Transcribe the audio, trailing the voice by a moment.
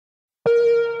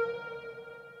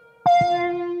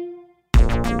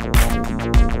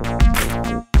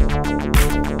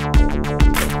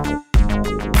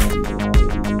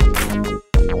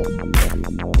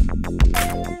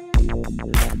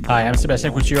Hi, I'm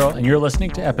Sebastian Cuchillo, and you're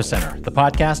listening to Epicenter, the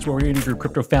podcast where we interview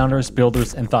crypto founders,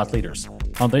 builders, and thought leaders.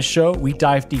 On this show, we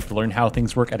dive deep to learn how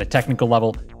things work at a technical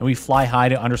level, and we fly high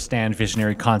to understand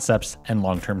visionary concepts and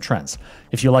long-term trends.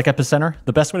 If you like Epicenter,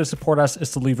 the best way to support us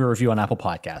is to leave a review on Apple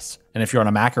Podcasts. And if you're on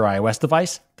a Mac or iOS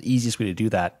device, the easiest way to do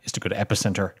that is to go to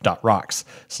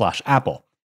epicenter.rocks/Apple.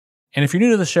 And if you're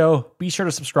new to the show, be sure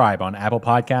to subscribe on Apple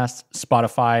Podcasts,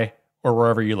 Spotify, or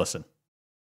wherever you listen.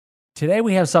 Today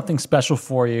we have something special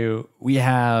for you. We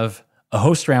have a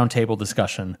host roundtable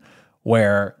discussion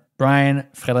where Brian,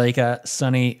 Frederica,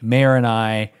 Sunny, Mayor, and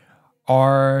I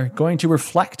are going to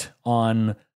reflect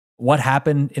on what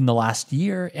happened in the last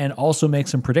year and also make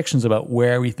some predictions about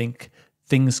where we think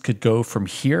things could go from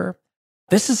here.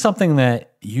 This is something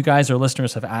that you guys, our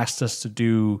listeners, have asked us to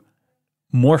do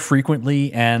more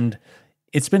frequently, and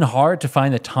it's been hard to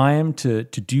find the time to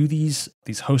do these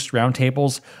host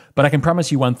roundtables, but I can promise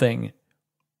you one thing.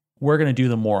 We're going to do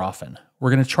them more often.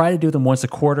 We're going to try to do them once a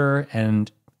quarter,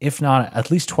 and if not,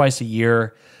 at least twice a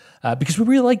year, because we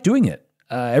really like doing it.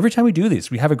 Every time we do these,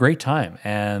 we have a great time,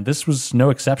 and this was no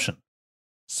exception.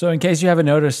 So in case you haven't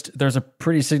noticed, there's a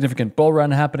pretty significant bull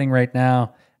run happening right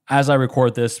now. As I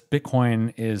record this,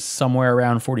 Bitcoin is somewhere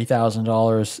around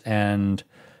 $40,000, and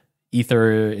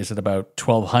Ether is at about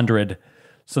 $1,200.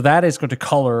 So that is going to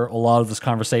color a lot of this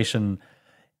conversation.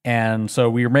 And so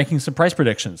we are making some price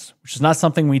predictions, which is not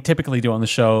something we typically do on the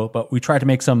show, but we try to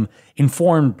make some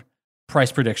informed price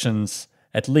predictions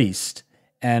at least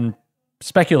and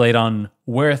speculate on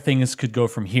where things could go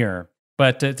from here.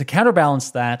 But to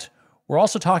counterbalance that, we're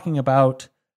also talking about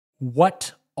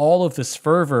what all of this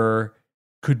fervor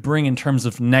could bring in terms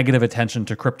of negative attention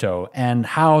to crypto and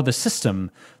how the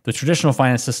system, the traditional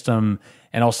finance system,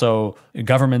 and also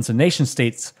governments and nation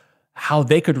states, how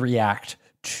they could react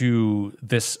to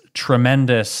this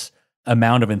tremendous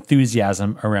amount of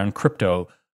enthusiasm around crypto.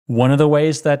 One of the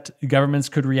ways that governments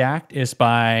could react is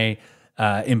by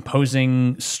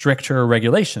imposing stricter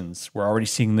regulations. We're already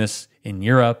seeing this in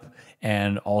Europe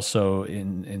and also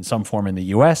in some form in the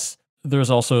US.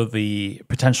 There's also the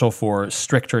potential for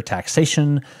stricter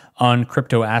taxation on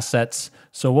crypto assets.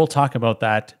 So we'll talk about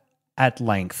that at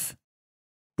length.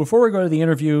 Before we go to the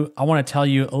interview, I want to tell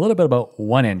you a little bit about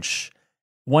 1inch.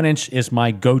 1inch is my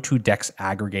go-to DEX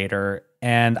aggregator,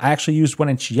 and I actually used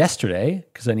 1inch yesterday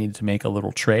because I needed to make a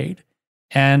little trade.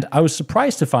 And I was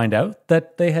surprised to find out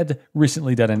that they had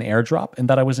recently done an airdrop and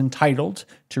that I was entitled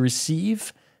to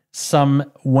receive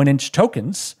some 1inch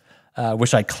tokens,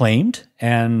 which I claimed,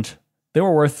 and they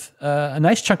were worth a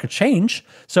nice chunk of change.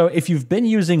 So if you've been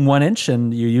using 1inch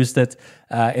and you used it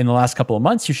in the last couple of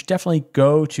months, you should definitely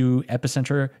go to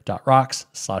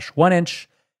epicenter.rocks/1inch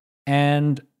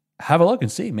and have a look and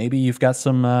see. Maybe you've got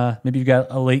a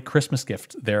late Christmas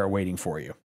gift there waiting for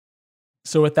you.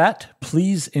 So with that,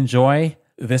 please enjoy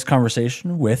this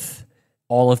conversation with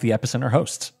all of the Epicenter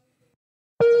hosts.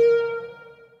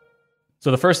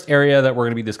 So the first area that we're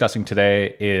going to be discussing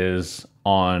today is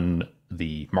on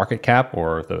the market cap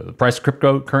or the price of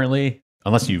crypto currently.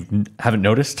 Unless you haven't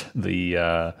noticed,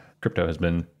 the crypto has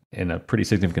been in a pretty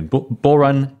significant bull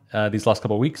run these last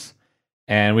couple of weeks.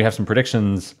 And we have some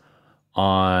predictions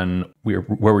on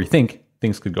where we think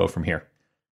things could go from here.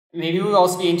 Maybe it would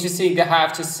also be interesting to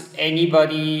have just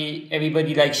everybody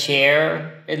like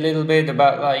share a little bit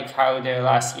about like how their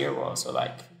last year was or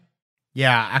like.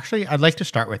 Yeah, actually, I'd like to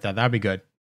start with that. That'd be good.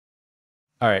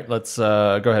 All right, let's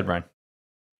go ahead, Brian.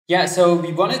 Yeah, so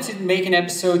we wanted to make an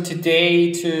episode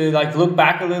today to like look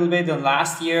back a little bit on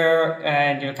last year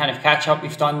and kind of catch up.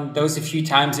 We've done those a few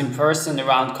times in person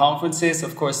around conferences.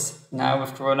 Of course, now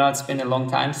with Corona, it's been a long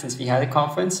time since we had a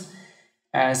conference.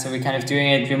 So we're kind of doing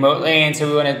it remotely. And so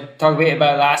we want to talk a bit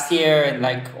about last year and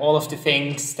like all of the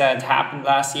things that happened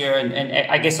last year. And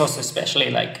I guess also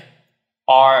especially like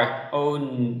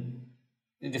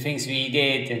the things we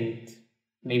did and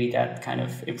maybe that kind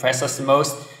of impressed us the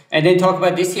most. And then talk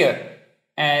about this year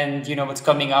and, what's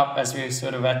coming up as we're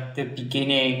sort of at the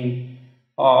beginning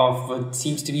of what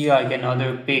seems to be like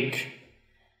another big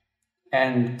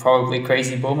and probably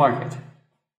crazy bull market.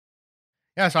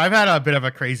 Yeah, so I've had a bit of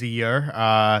a crazy year.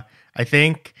 I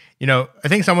think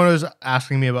someone was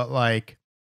asking me about like,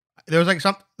 there was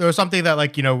something that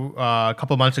like, a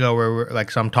couple of months ago where we're like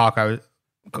some talk,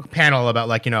 panel about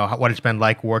like, what it's been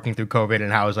like working through COVID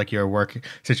and how has like your work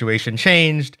situation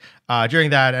changed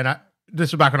during that. And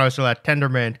this was back when I was still at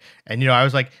Tendermint. And, I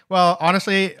was like, well,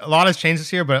 honestly, a lot has changed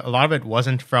this year, but a lot of it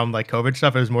wasn't from like COVID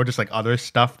stuff. It was more just like other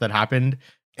stuff that happened.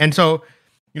 And so,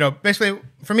 basically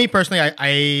for me personally,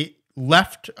 I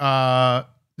left, this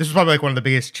was probably like one of the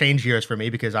biggest change years for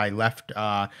me because I left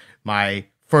my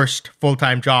first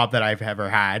full-time job that I've ever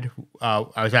had.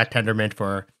 I was at Tendermint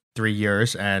for 3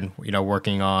 years, and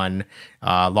working on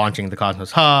launching the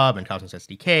Cosmos Hub and Cosmos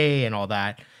SDK and all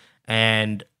that.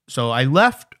 And so I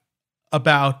left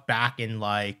about back in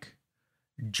like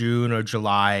June or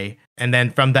July, and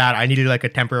then from that I needed like a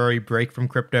temporary break from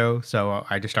crypto, so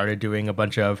I just started doing a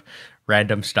bunch of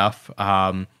random stuff.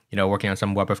 Working on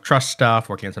some web of trust stuff,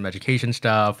 working on some education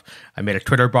stuff. I made a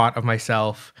Twitter bot of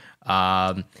myself.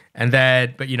 But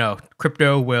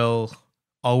crypto will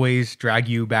always drag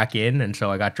you back in. And so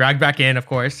I got dragged back in, of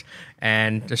course,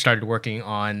 and just started working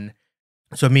on,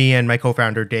 so me and my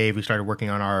co-founder, Dave, we started working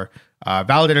on our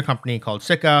validator company called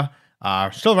Sika,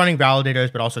 still running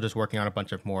validators, but also just working on a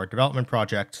bunch of more development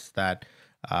projects that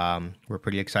we're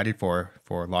pretty excited for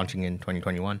launching in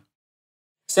 2021.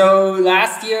 So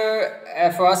last year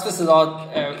for us was a lot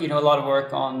of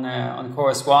work on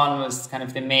Chorus One was kind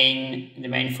of the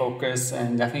main focus,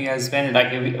 and I think it's been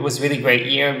it was a really great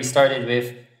year. We started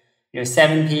with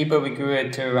 7 people, we grew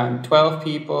it to around 12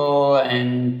 people,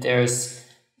 and there's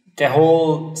the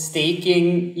whole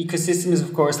staking ecosystem is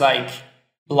of course like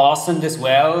blossomed as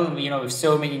well. With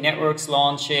so many networks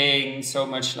launching, so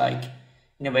much like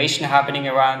innovation happening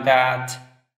around that.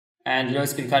 And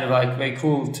it's been kind of like very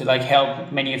cool to like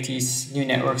help many of these new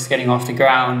networks getting off the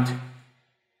ground.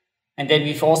 And then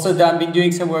we've also been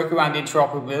doing some work around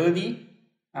interoperability.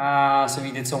 So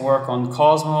we did some work on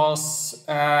Cosmos,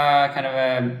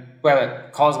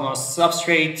 Cosmos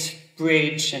substrate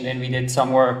bridge, and then we did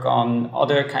some work on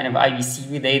other kind of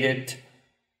IBC related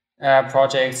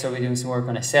projects. So we're doing some work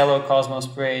on a Celo Cosmos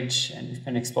bridge, and we've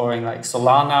been exploring like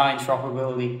Solana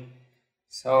interoperability.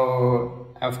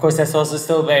 So, of course, that's also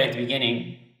still very at the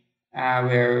beginning,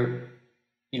 where,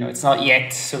 it's not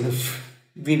yet sort of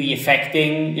really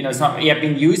affecting, it's not yet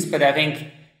being used, but I think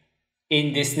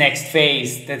in this next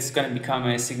phase, that's going to become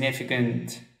a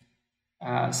significant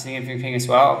thing as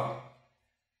well.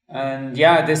 And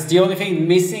yeah, the only thing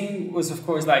missing was, of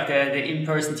course, like the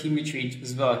in-person team retreat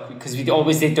as well, because we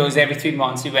always did those every 3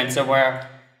 months. We went somewhere,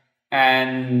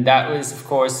 and that was, of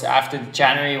course, after the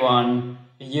January one.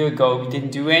 A year ago, we didn't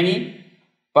do any,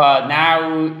 but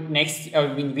now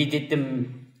we did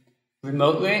them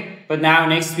remotely. But now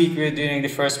next week we're doing the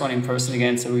first one in person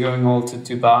again. So we're going all to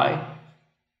Dubai.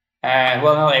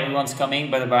 Not everyone's coming,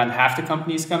 but about half the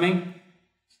company is coming.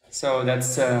 So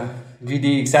that's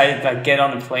really excited. Like get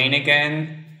on a plane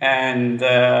again and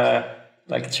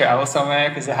like travel somewhere,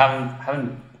 because I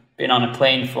haven't been on a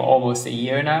plane for almost a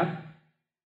year now.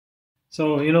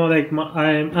 So,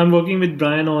 I'm working with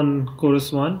Brian on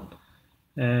Chorus One,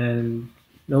 and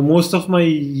most of my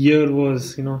year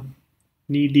was,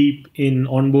 knee deep in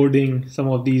onboarding some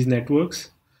of these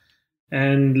networks.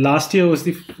 And last year was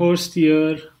the first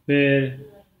year where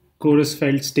Chorus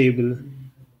felt stable,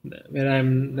 where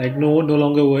I'm like no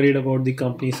longer worried about the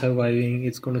company surviving.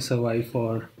 It's going to survive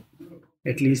for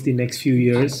at least the next few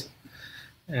years.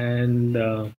 And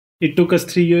it took us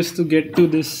 3 years to get to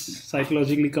this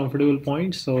psychologically comfortable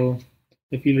point. So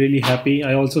I feel really happy.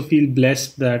 I also feel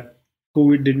blessed that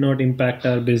COVID did not impact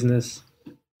our business.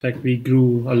 In fact, we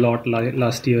grew a lot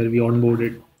last year. We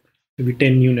onboarded maybe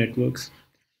 10 new networks.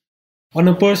 On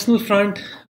a personal front,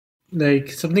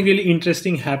 like something really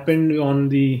interesting happened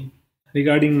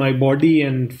regarding my body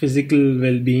and physical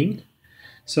well-being.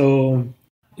 So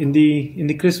in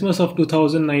the Christmas of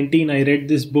 2019, I read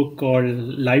this book called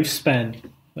Lifespan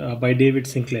by David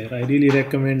Sinclair. I really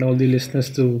recommend all the listeners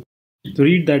to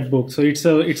read that book. So it's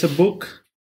a book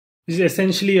which is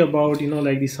essentially about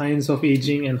the science of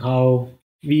aging and how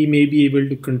we may be able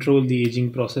to control the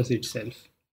aging process itself.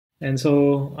 And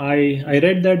so I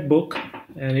read that book,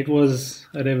 and it was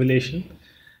a revelation.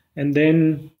 And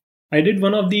then I did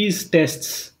one of these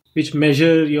tests which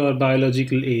measure your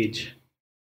biological age.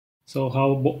 So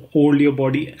how old your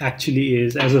body actually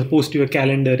is, as opposed to your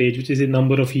calendar age, which is the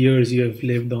number of years you have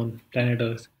lived on planet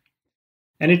Earth.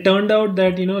 And it turned out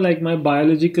that, my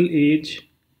biological age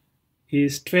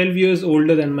is 12 years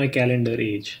older than my calendar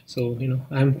age. So,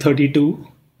 I'm 32,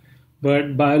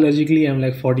 but biologically I'm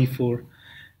like 44.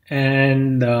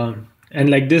 And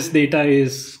like this data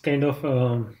is kind of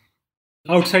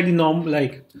outside the norm,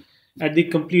 like at the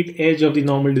complete edge of the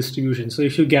normal distribution. So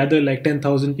if you gather like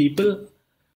 10,000 people,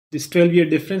 this 12-year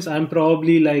difference, I'm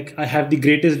probably I have the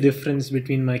greatest difference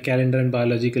between my calendar and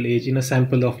biological age in a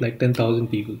sample of like 10,000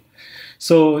 people.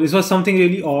 So this was something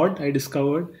really odd I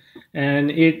discovered, and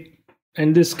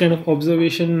this kind of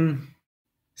observation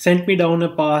sent me down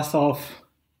a path of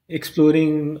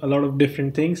exploring a lot of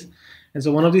different things. And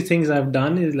so one of the things I've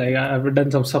done is I've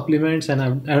done some supplements, and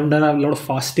I've done a lot of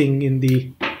fasting in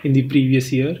the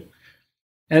previous year.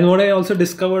 And what I also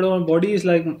discovered on my body is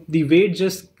like the weight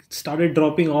just started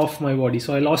dropping off my body.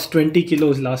 So I lost 20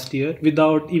 kilos last year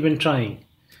without even trying,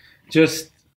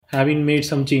 just having made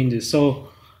some changes. So,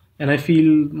 and I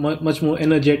feel much more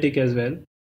energetic as well.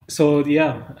 So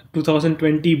yeah,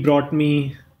 2020 brought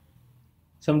me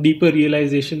some deeper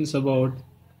realizations about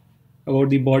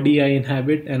the body I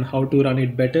inhabit and how to run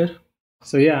it better.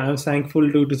 So yeah, I'm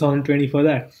thankful to 2020 for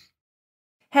that.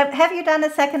 Have you done a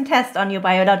second test on your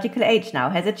biological age now?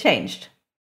 Has it changed?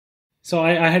 So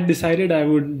I had decided I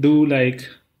would do like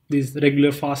this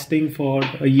regular fasting for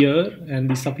a year and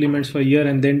the supplements for a year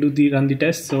and then run the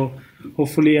test. So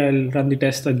hopefully I'll run the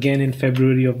test again in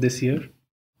February of this year.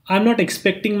 I'm not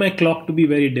expecting my clock to be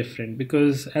very different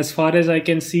because as far as I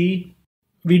can see,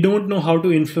 we don't know how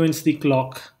to influence the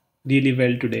clock really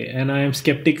well today. And I am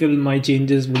skeptical my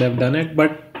changes would have done it,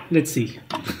 but let's see.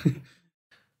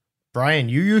 Brian,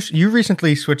 you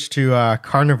recently switched to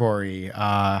carnivory.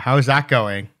 How is that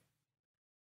going?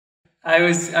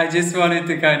 I just wanted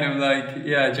to kind of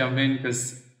jump in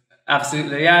because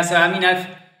absolutely. Yeah. So, I mean, I've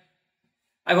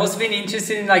also been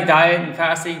interested in like diet and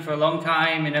fasting for a long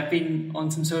time, and I've been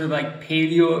on some sort of like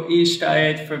paleo-ish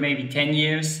diet for maybe 10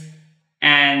 years.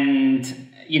 And,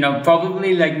 you know,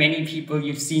 probably like many people,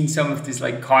 you've seen some of this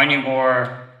like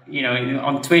carnivore, you know,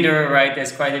 on Twitter, right?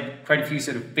 There's quite a few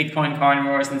sort of Bitcoin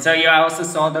carnivores. And so, yeah, I also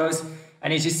saw those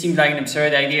and it just seemed like an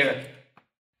absurd idea.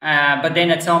 But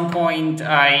then at some point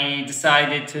I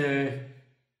decided to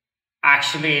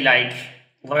actually like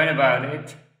learn about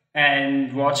it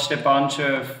and watched a bunch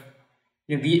of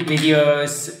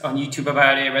videos on YouTube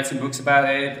about it, read some books about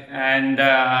it. And so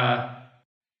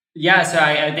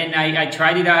I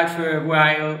tried it out for a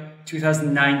while,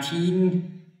 2019.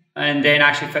 And then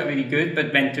actually felt really good,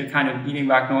 but went to kind of eating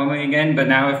back normally again. But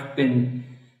now I've been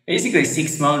basically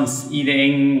 6 months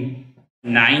eating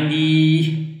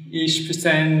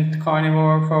 90-ish%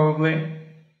 carnivore probably.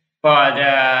 But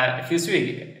it feels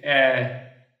really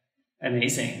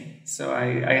amazing. So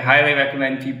I highly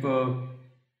recommend people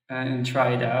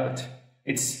try it out.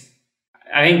 I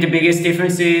think the biggest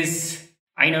difference is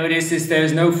I noticed is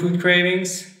there's no food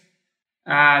cravings.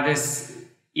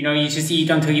 You know, you just eat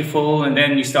until you're full and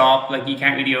then you stop. Like you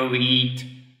can't really overeat.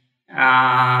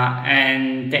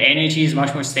 And the energy is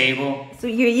much more stable. So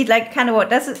you eat like carnivore.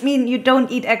 Does it mean you don't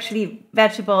eat actually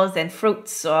vegetables and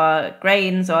fruits or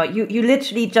grains, or you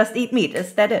literally just eat meat?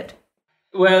 Is that it?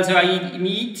 Well, so I eat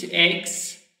meat,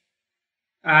 eggs.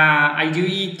 I do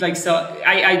eat like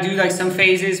I do like some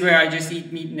phases where I just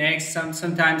eat meat and eggs.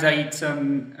 Sometimes I eat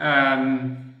some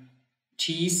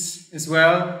cheese as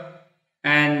well.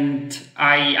 And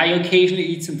I occasionally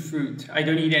eat some fruit. I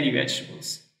don't eat any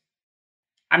vegetables.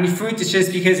 I mean, fruit is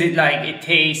just because it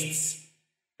tastes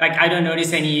like I don't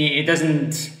notice it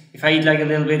doesn't, if I eat like a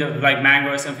little bit of like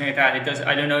mango or something like that,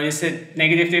 I don't notice a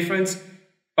negative difference,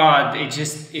 but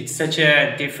it's such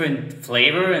a different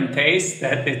flavor and taste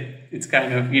that it's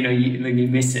kind of, you know, you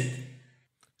miss it.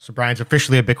 So Brian's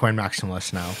officially a Bitcoin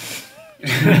maximalist now.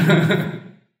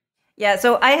 Yeah,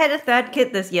 so I had a third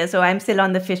kid this year, so I'm still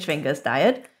on the fish fingers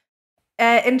diet.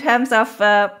 In terms of,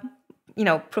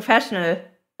 professional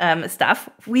stuff,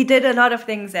 we did a lot of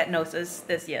things at Gnosis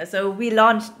this year. So we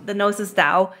launched the Gnosis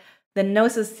DAO, the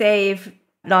Gnosis Save,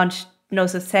 launched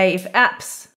Gnosis Save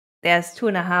apps. There's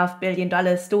 $2.5 billion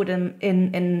stored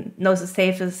in Gnosis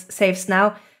Saves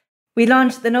now. We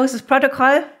launched the Gnosis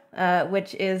protocol,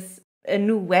 which is a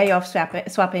new way of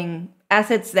swapping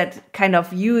assets that kind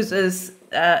of uses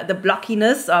the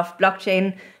blockiness of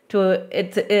blockchain to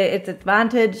its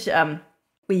advantage.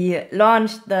 We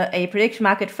launched a prediction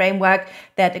market framework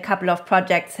that a couple of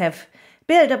projects have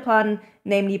built upon,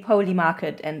 namely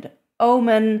Polymarket and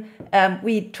Omen.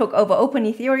 We took over Open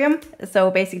Ethereum.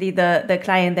 So basically the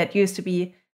client that used to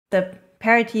be the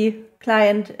parity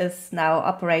client is now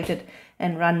operated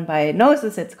and run by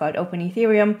Gnosis. It's called Open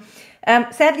Ethereum.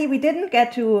 Sadly, we didn't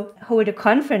get to hold a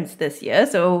conference this year,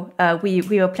 so we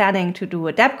were planning to do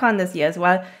a DevCon this year as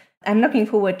well. I'm looking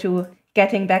forward to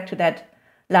getting back to that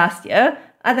last year.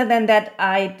 Other than that,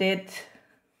 I did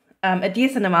a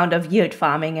decent amount of yield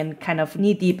farming and kind of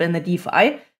knee-deep in the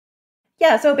DeFi.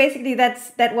 Yeah, so basically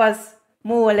that was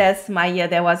more or less my year.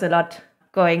 There was a lot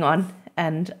going on,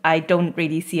 and I don't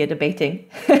really see it abating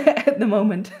at the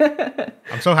moment.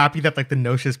 I'm so happy that like the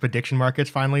Gnosis prediction markets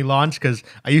finally launched, because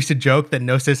I used to joke that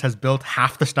Gnosis has built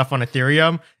half the stuff on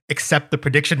Ethereum except the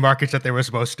prediction markets that they were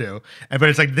supposed to. But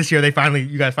it's like this year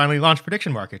you guys finally launched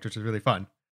prediction markets, which is really fun.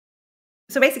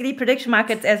 So basically, prediction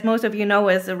markets, as most of you know,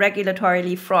 is a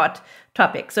regulatorily fraught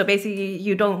topic. So basically,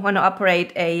 you don't want to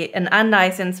operate an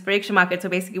unlicensed prediction market. So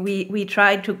basically, we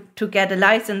tried to get a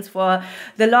license for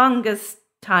the longest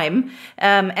time.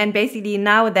 And basically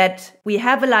now that we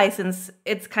have a license,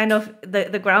 it's kind of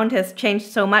the ground has changed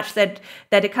so much that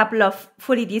a couple of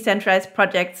fully decentralized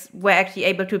projects were actually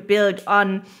able to build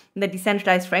on the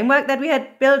decentralized framework that we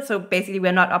had built. So basically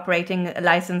we're not operating a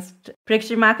licensed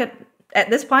prediction market at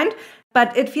this point.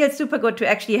 But it feels super good to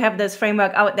actually have this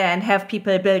framework out there and have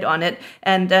people build on it.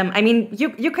 And I mean,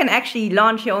 you can actually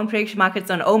launch your own prediction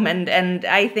markets on Omen. And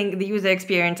I think the user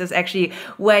experience is actually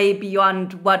way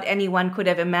beyond what anyone could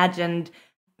have imagined,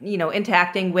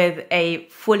 interacting with a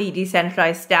fully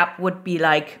decentralized stack would be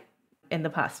like in the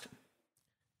past.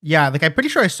 Yeah, like I'm pretty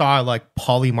sure I saw like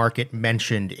Polymarket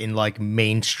mentioned in like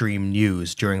mainstream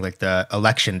news during like the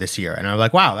election this year. And I'm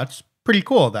like, wow, that's pretty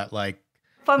cool that like,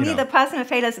 for me, the personal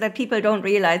failure is that people don't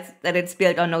realize that it's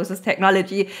built on Gnosis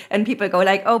technology, and people go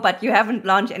like, "Oh, but you haven't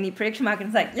launched any prediction market."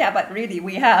 It's like, yeah, but really,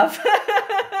 we have.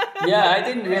 Yeah, I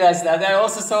didn't realize that. I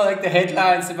also saw like the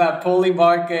headlines about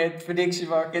Polymarket, prediction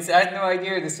markets. I had no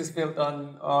idea this was built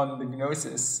on the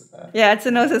Gnosis. Yeah, it's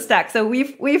a Gnosis stack. So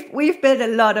we've built a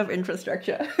lot of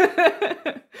infrastructure.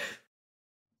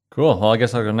 Cool. Well, I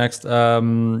guess I'll go next.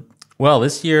 Well,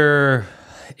 this year.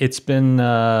 It's been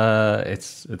I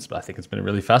think it's been a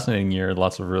really fascinating year.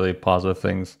 Lots of really positive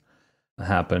things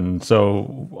happened.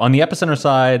 So on the Epicenter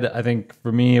side, I think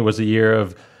for me it was a year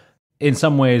of, in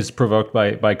some ways provoked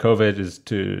by COVID, is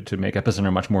to make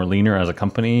Epicenter much more leaner as a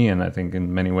company. And I think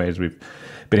in many ways we've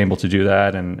been able to do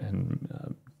that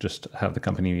and just have the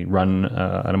company run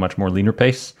at a much more leaner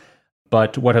pace.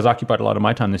 But what has occupied a lot of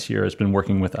my time this year has been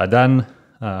working with Adan.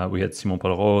 We had Simon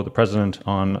Pollereau, the president,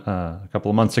 on a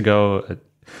couple of months ago.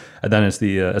 Adan is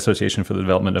the Association for the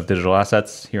Development of Digital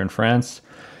Assets here in France.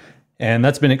 And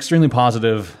that's been extremely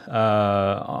positive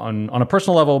on a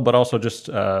personal level, but also just,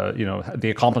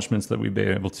 the accomplishments that we've been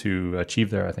able to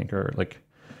achieve there, I think, are like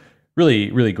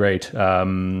really, really great.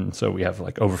 So we have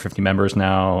like over 50 members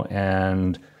now.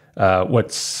 And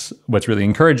what's really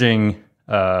encouraging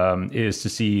is to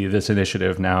see this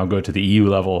initiative now go to the EU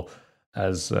level.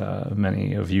 As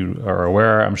many of you are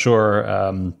aware, I'm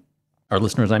sure, our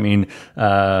listeners, I mean,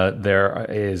 there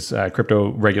is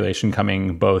crypto regulation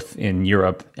coming both in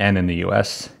Europe and in the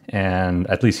US. And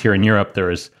at least here in Europe, there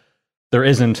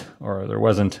wasn't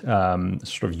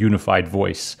sort of unified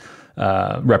voice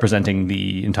representing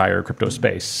the entire crypto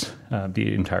space,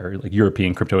 the entire like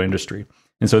European crypto industry.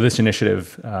 And so this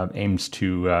initiative aims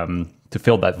to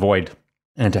fill that void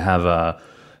and to have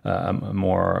a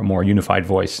more unified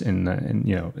voice in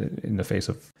the face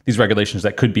of these regulations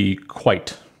that could be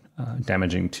quite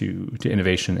damaging to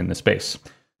innovation in the space.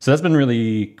 So that's been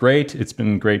really great. It's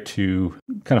been great to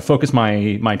kind of focus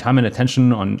my time and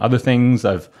attention on other things.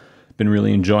 I've been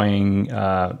really enjoying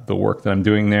the work that I'm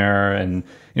doing there, and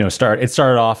it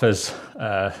started off as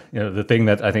the thing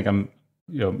that I think I'm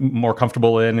more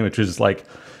comfortable in, which is like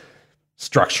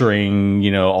structuring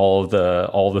all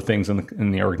the things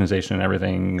in the organization and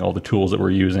everything, all the tools that we're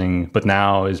using. But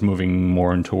now is moving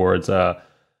more in towards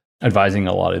advising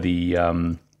a lot of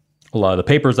the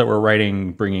papers that we're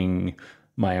writing, bringing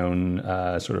my own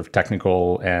sort of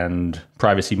technical and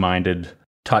privacy-minded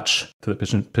touch to the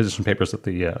position papers that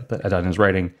that Adan is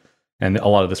writing, and a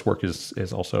lot of this work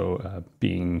is also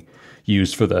being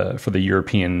used for the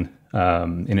European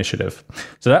initiative.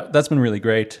 So that's been really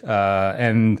great.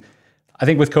 And I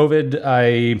think with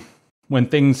COVID, when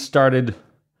things started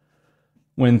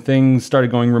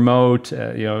going remote,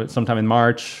 sometime in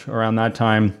March, around that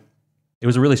time, it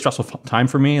was a really stressful time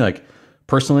for me. Like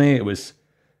personally, it was,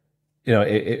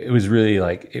 it was really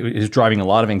like, it was driving a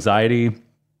lot of anxiety.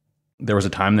 There was a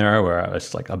time there where I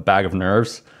was like a bag of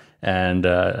nerves, and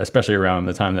especially around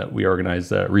the time that we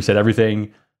organized Reset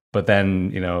Everything. But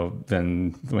then,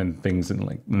 then when things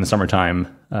in the summertime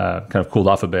kind of cooled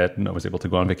off a bit, and I was able to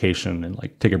go on vacation and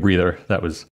like take a breather,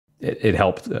 it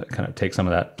helped kind of take some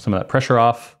of that pressure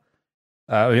off.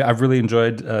 I've really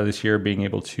enjoyed this year being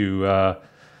able to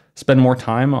spend more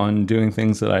time on doing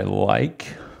things that I like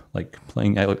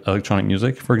playing electronic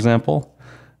music, for example.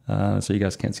 So you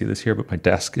guys can't see this here, but my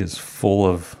desk is full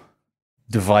of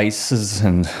devices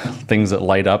and things that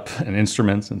light up and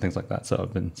instruments and things like that. So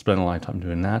I've been spending a lot of time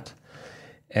doing that.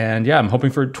 And yeah, I'm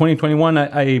hoping for 2021.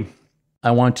 I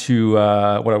want to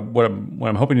what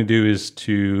I'm hoping to do is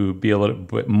to be a little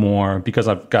bit more, because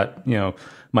I've got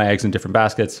my eggs in different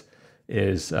baskets,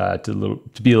 is to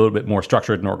be a little bit more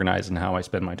structured and organized in how I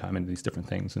spend my time in these different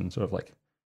things, and sort of like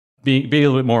be a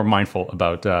little bit more mindful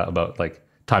about like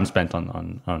time spent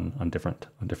on different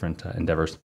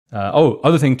endeavors.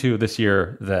 Other thing too this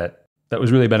year that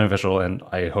was really beneficial, and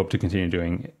I hope to continue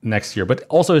doing next year, but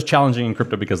also is challenging in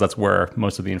crypto because that's where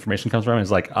most of the information comes from, is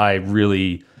like I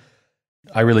really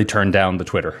turned down the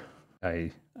Twitter.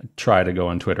 I try to go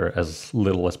on Twitter as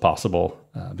little as possible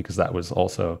because that was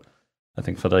also, I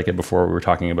think, Federica, before we were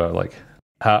talking about like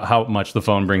how much the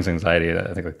phone brings anxiety.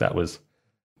 I think like that was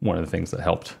one of the things that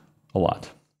helped a lot.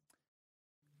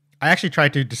 I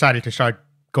actually decided to start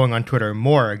going on Twitter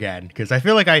more again because I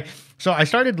feel like I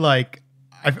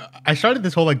started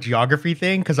this whole like geography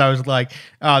thing because I was like,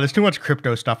 oh, there's too much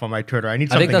crypto stuff on my Twitter. I need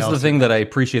something else. I think that's the thing that I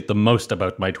appreciate the most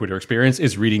about my Twitter experience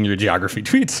is reading your geography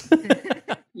tweets.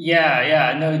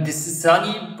 Yeah. No, this is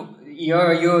Sunny.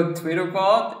 Your Twitter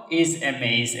bot is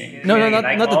amazing. No,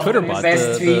 not the Twitter bot.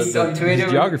 Best tweets on Twitter.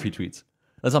 The geography tweets.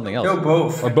 That's something else. No,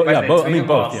 both. Both. I mean,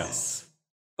 both. Yeah.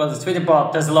 But the Twitter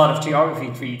bot does a lot of geography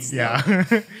tweets. Yeah.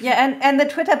 Yeah, and the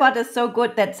Twitter bot is so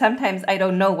good that sometimes I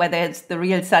don't know whether it's the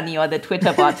real Sunny or the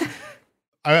Twitter bot.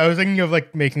 I was thinking of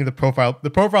like making the profile.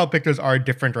 The profile pictures are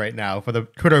different right now. For the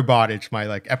Twitter bot, it's my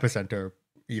like Epicenter,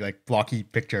 like blocky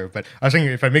picture. But I was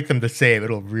thinking if I make them the same,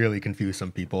 it'll really confuse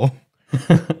some people.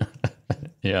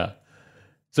 Yeah.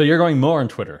 So you're going more on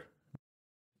Twitter.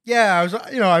 Yeah,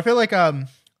 I feel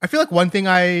like one thing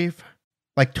I've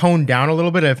like toned down a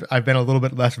little bit. I've been a little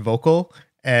bit less vocal,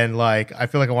 and like I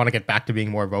feel like I want to get back to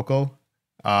being more vocal.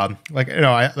 I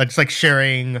just like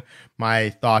sharing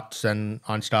my thoughts and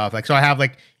on stuff. Like so, I have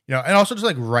like and also just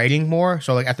like writing more.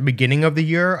 So like at the beginning of the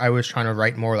year, I was trying to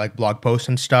write more like blog posts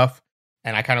and stuff,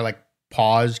 and I kind of like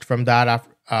paused from that after.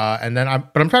 I'm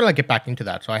trying to like get back into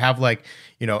that. So I have like,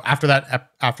 after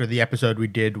the episode we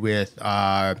did with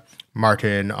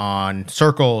Martin on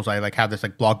circles, I like have this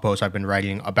like blog post I've been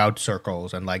writing about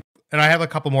circles and I have a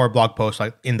couple more blog posts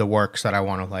like in the works that I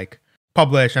want to like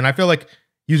publish. And I feel like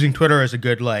using Twitter is a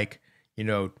good like,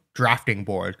 drafting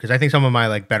board because I think some of my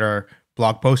like better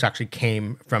blog posts actually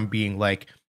came from being like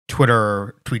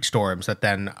Twitter tweet storms that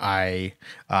then I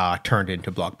turned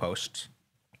into blog posts.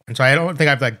 And so I don't think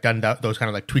I've like done those kind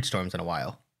of like tweet storms in a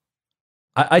while.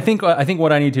 I think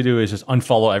what I need to do is just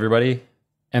unfollow everybody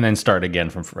and then start again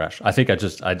from fresh. I think I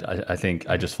think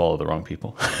I just follow the wrong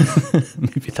people.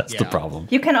 Maybe that's the problem.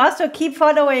 You can also keep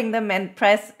following them and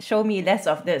press show me less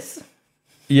of this.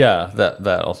 Yeah,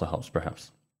 that also helps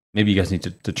perhaps. Maybe you guys need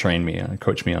to train me and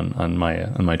coach me on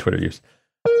my Twitter use.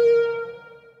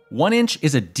 1inch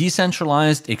is a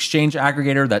decentralized exchange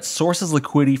aggregator that sources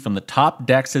liquidity from the top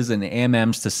DEXs and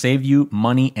AMMs to save you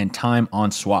money and time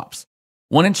on swaps.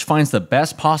 1inch finds the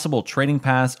best possible trading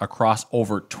paths across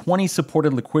over 20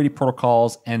 supported liquidity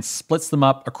protocols and splits them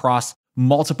up across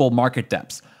multiple market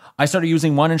depths. I started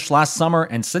using 1inch last summer,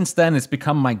 and since then it's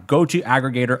become my go-to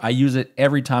aggregator. I use it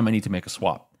every time I need to make a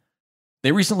swap.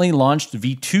 They recently launched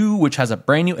V2, which has a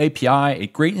brand new API.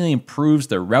 It greatly improves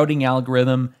their routing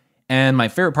algorithm. And my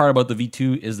favorite part about the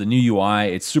V2 is the new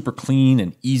UI. It's super clean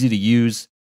and easy to use.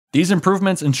 These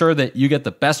improvements ensure that you get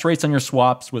the best rates on your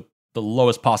swaps with the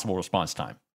lowest possible response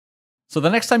time. So the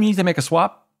next time you need to make a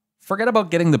swap, forget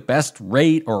about getting the best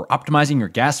rate or optimizing your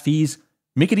gas fees.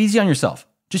 Make it easy on yourself.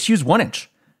 Just use 1inch.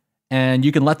 And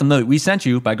you can let them know that we sent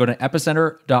you by going to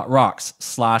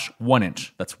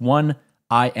epicenter.rocks/1inch. That's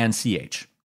 1INCH.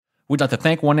 We'd like to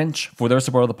thank 1inch for their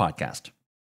support of the podcast.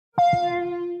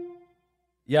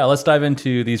 Yeah, let's dive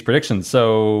into these predictions.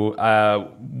 So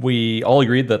we all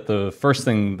agreed that the first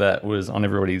thing that was on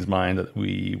everybody's mind that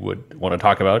we would want to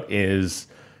talk about is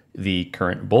the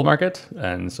current bull market.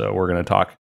 And so we're going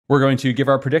to give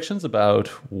our predictions about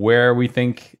where we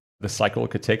think the cycle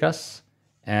could take us.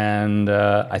 And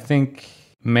I think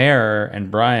Mayor and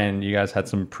Brian, you guys had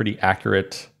some pretty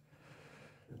accurate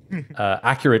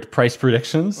price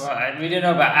predictions. Well, we don't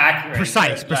know about accurate.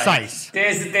 Precise.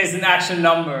 There's an actual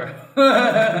number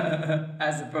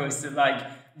as opposed to like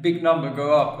big number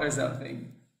go up or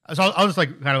something. So I'll just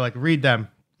like kind of like read them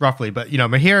roughly. But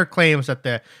Mahir claims that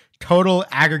the total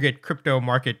aggregate crypto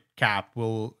market cap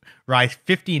will rise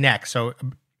 15x, so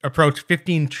approach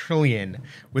 15 trillion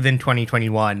within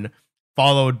 2021,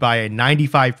 followed by a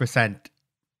 95%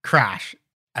 crash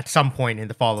at some point in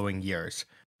the following years,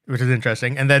 which is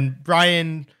interesting. And then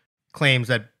Brian claims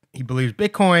that he believes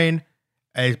Bitcoin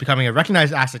is becoming a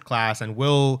recognized asset class and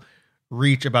will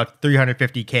reach about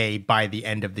 350K by the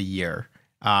end of the year.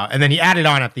 And then he added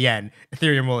on at the end,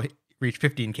 Ethereum will reach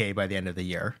 15K by the end of the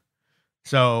year.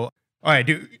 So, all right,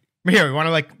 Mahir, we want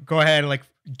to like go ahead and like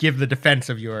give the defense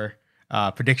of your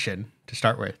prediction to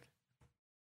start with.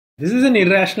 This is an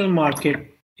irrational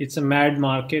market. It's a mad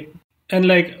market. And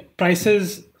like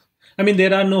prices, I mean,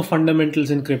 there are no fundamentals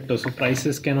in crypto, so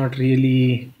prices cannot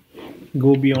really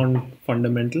go beyond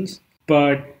fundamentals.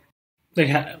 But like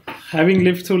having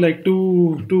lived through like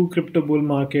two crypto bull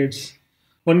markets,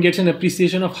 one gets an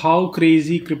appreciation of how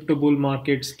crazy crypto bull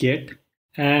markets get.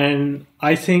 And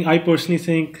I personally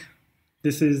think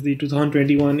this is the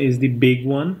 2021 is the big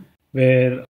one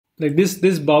where like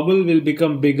this bubble will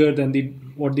become bigger than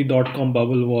what the dot-com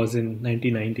bubble was in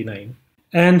 1999.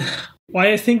 And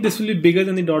why I think this will be bigger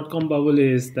than the dot-com bubble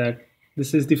is that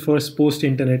this is the first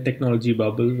post-internet technology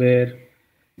bubble where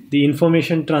the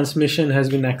information transmission has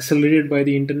been accelerated by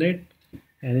the internet,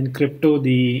 and in crypto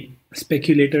the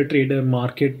speculator trader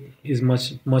market is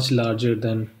much larger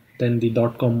than the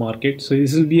dot-com market. So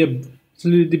this will be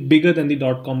bigger than the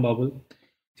dot-com bubble.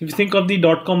 So if you think of the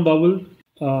dot-com bubble,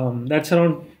 that's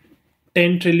around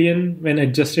 10 trillion when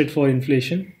adjusted for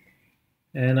inflation.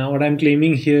 And what I'm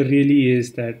claiming here really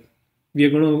is that we are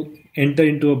going to enter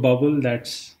into a bubble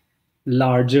that's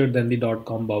larger than the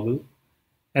dot-com bubble.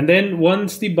 And then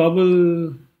once the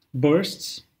bubble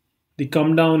bursts, the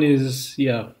come down is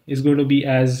going to be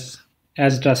as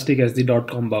drastic as the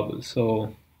dot-com bubble.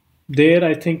 So there,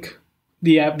 I think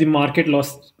the market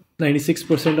lost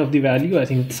 96% of the value. I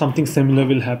think something similar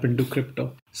will happen to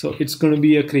crypto. So it's going to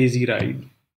be a crazy ride.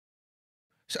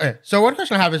 So one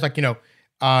question I have is like,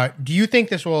 do you think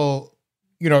this will,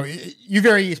 you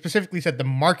very specifically said the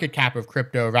market cap of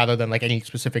crypto rather than like any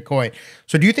specific coin.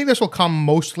 So do you think this will come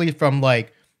mostly from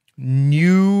like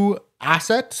new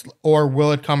assets, or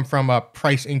will it come from a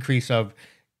price increase of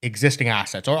existing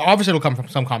assets? Or obviously it'll come from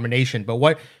some combination, but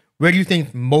where do you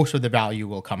think most of the value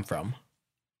will come from?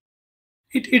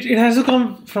 It has to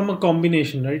come from a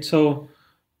combination, right? So,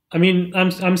 I mean,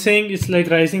 I'm saying it's like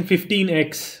rising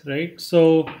 15x, right?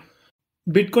 So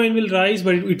Bitcoin will rise,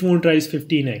 but it won't rise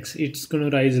 15x. It's going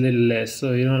to rise a little less.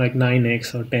 So, like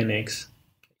 9x or 10x.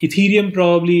 Ethereum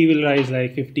probably will rise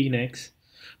like 15x.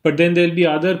 But then there'll be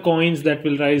other coins that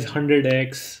will rise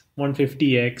 100x,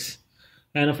 150x.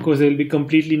 And of course, there'll be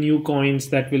completely new coins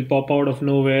that will pop out of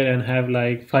nowhere and have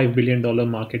like $5 billion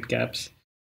market caps.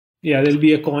 Yeah, there'll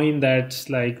be a coin that's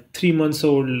like 3 months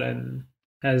old and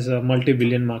has a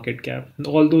multi-billion market cap. And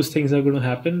all those things are going to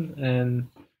happen. And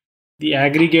the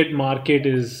aggregate market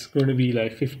is going to be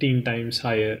like 15 times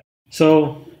higher.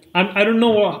 So I don't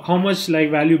know how much like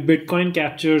value Bitcoin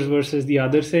captures versus the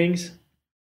other things.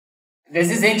 This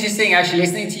is interesting actually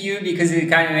listening to you, because it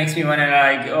kind of makes me want to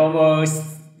like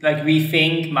almost like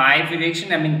rethink my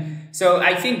prediction. I mean, so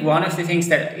I think one of the things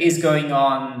that is going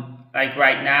on like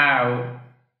right now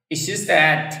is just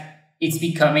that it's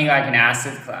becoming like an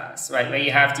asset class, right? Where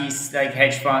you have these like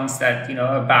hedge funds that,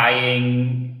 are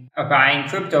buying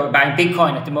crypto, buying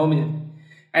Bitcoin at the moment.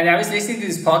 And I was listening to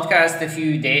this podcast a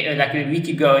few days, like a week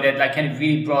ago, that like kind of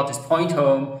really brought this point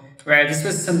home, where this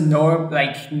was some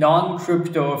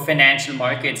non-crypto financial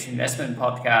markets investment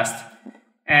podcast.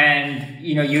 And,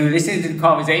 you were listening to the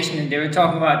conversation and they were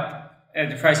talking about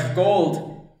the price of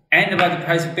gold and about the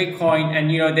price of Bitcoin. And,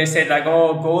 they said like,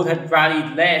 oh, gold had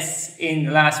rallied less in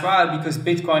the last while because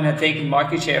Bitcoin had taken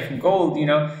market share from gold,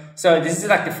 So this is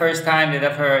like the first time that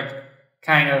I've heard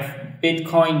kind of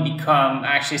Bitcoin become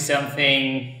actually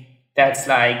something that's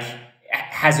like,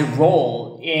 has a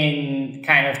role in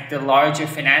kind of the larger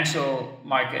financial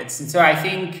markets. And so I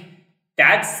think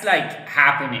that's like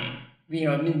happening,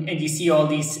 and you see all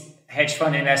these hedge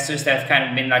fund investors that have kind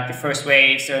of been like the first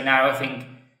wave. So now I think,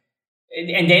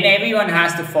 and then everyone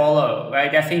has to follow,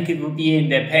 right? I think it would be in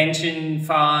the pension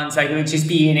funds, like it would just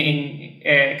be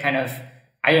in kind of,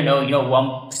 I don't know,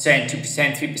 1%,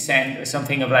 2%, 3% or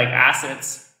something of like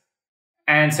assets.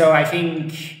 And so I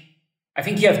think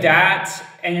you have that.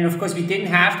 And then, of course, we didn't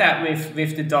have that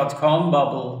with the dot-com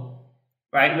bubble,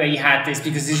 right? Where you had this,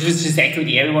 because this was just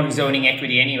equity. Everyone was owning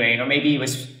equity anyway. Or maybe it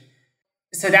was...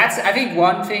 So that's, I think,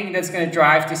 one thing that's going to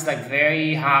drive this like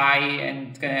very high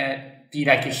and going to be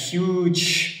like a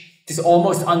huge, this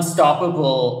almost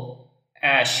unstoppable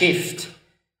shift.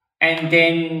 And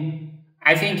then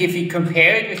I think if you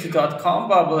compare it with the dot-com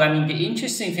bubble, I mean, the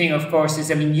interesting thing, of course, is,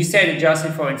 I mean, you said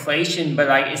adjusted for inflation, but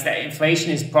like, is that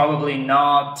inflation is probably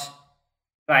not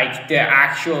like the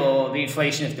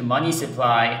inflation of the money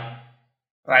supply,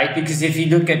 right? Because if you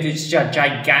look at this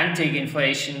gigantic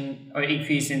inflation or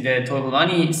increase in the total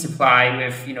money supply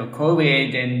with,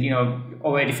 COVID and,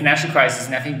 already financial crisis,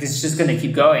 and I think this is just going to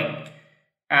keep going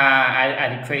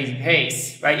at a crazy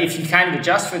pace, right? If you kind of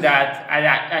adjust for that,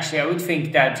 I would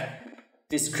think that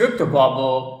this crypto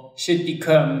bubble should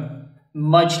become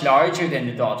much larger than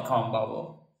the dot-com bubble.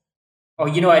 Or,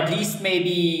 at least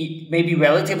maybe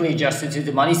relatively adjusted to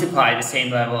the money supply at the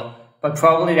same level. But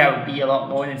probably that would be a lot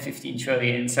more than 15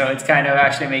 trillion. So it kind of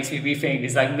actually makes me rethink.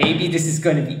 It's like, maybe this is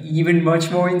going to be even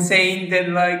much more insane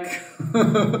than like...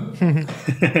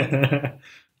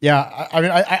 Yeah, I mean,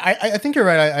 I think you're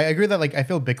right. I agree that like, I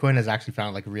feel Bitcoin has actually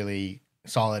found like really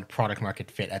solid product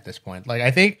market fit at this point. Like, I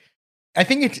think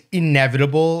it's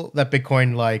inevitable that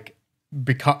Bitcoin like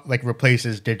become like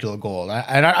replaces digital gold.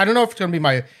 I don't know if it's going to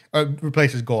be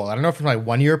replaces gold. I don't know if it's my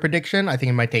 1 year prediction. I think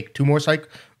it might take 2 more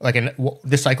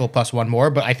this cycle plus 1 more.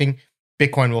 But I think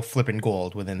Bitcoin will flip in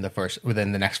gold within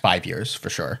the next 5 years for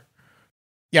sure.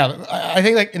 Yeah, I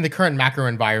think like in the current macro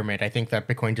environment, I think that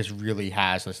Bitcoin just really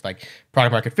has this like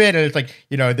product market fit, and it's like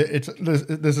there's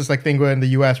this like thing in the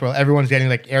U.S. where everyone's getting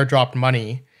like airdropped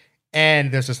money,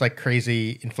 and there's this like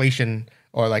crazy inflation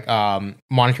or like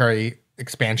monetary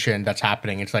expansion that's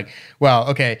happening. It's like, well,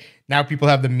 okay, now people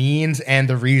have the means and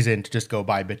the reason to just go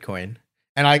buy Bitcoin,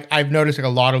 and I've noticed like a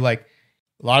lot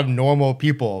of normal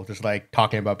people just like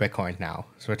talking about Bitcoin now,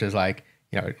 which is like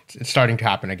it's starting to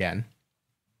happen again.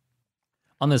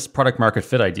 On this product market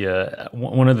fit idea,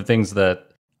 one of the things that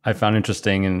I found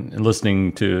interesting in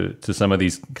listening to some of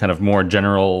these kind of more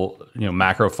general,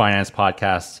 macro finance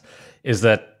podcasts is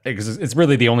that it's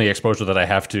really the only exposure that I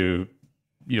have to,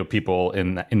 people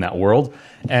in that world.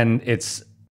 And it's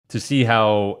to see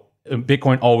how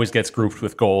Bitcoin always gets grouped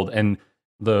with gold, and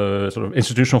the sort of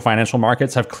institutional financial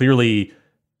markets have clearly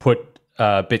put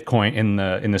Bitcoin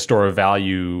in the store of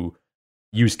value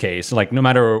use case. Like no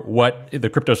matter what the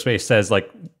crypto space says, like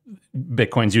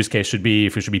Bitcoin's use case should be,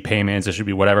 if it should be payments, it should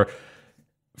be whatever.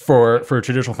 For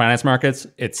traditional finance markets,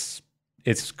 it's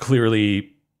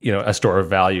clearly a store of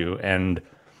value, and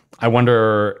I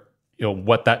wonder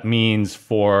what that means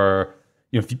for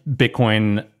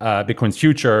Bitcoin's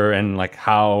future, and like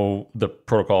how the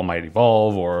protocol might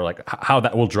evolve, or like how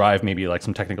that will drive maybe like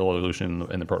some technical evolution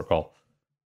in the protocol.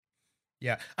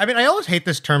 Yeah, I mean, I always hate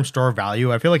this term store of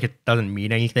value. I feel like it doesn't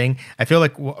mean anything. I feel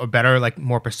like a better, like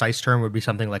more precise term would be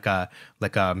something like a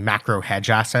macro hedge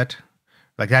asset.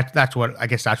 Like that's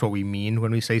what we mean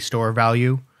when we say store of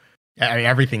value. I mean,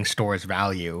 everything stores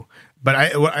value, but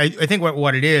I think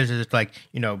what it is it's like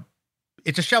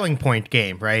it's a Schelling point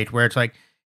game, right? Where it's like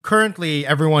currently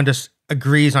everyone just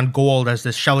agrees on gold as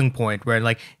this Schelling point, where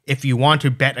like if you want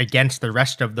to bet against the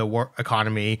rest of the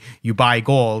economy, you buy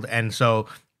gold, and so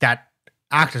that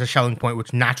acts as a Schelling point,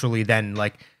 which naturally then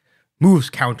like moves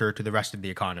counter to the rest of the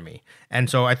economy. And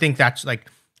so I think that's like,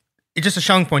 it's just a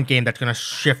Schelling point game that's going to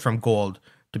shift from gold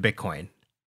to Bitcoin.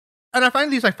 And I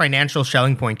find these like financial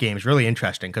Schelling point games really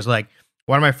interesting because like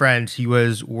one of my friends, he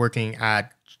was working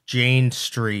at Jane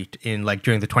Street during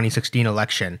the 2016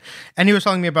 election. And he was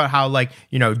telling me about how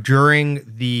during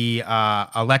the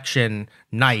election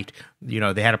night,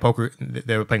 they had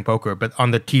they were playing poker, but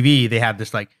on the TV, they had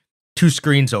this like 2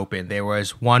 screens open.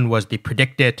 One was the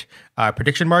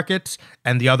prediction markets,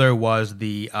 and the other was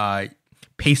the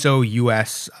peso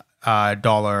US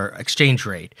dollar exchange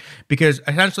rate, because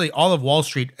essentially all of Wall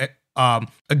Street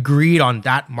agreed on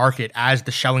that market as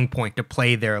the Schelling point to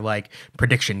play their like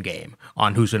prediction game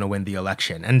on who's going to win the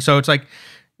election. And so it's like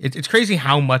it's crazy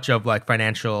how much of like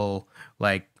financial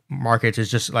like markets is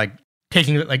just like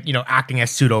taking like acting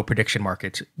as pseudo prediction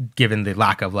markets, given the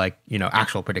lack of like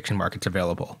actual prediction markets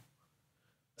available.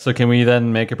 So can we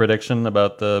then make a prediction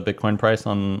about the Bitcoin price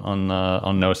on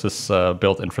Gnosis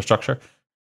built infrastructure?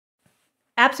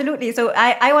 Absolutely. So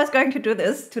I was going to do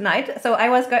this tonight. So I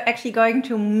was actually going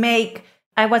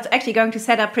to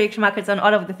set up prediction markets on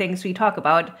all of the things we talk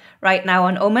about right now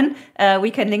on Omen.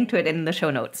 We can link to it in the show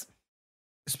notes.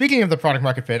 Speaking of the product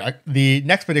market fit, the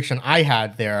next prediction I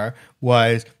had there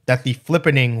was that the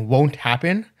flippening won't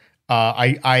happen.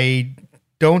 I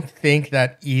don't think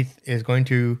that ETH is going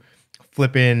to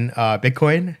flip in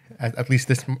Bitcoin, at least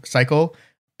this cycle,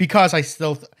 because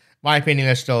my opinion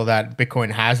is still that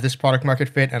Bitcoin has this product market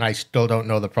fit, and I still don't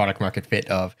know the product market fit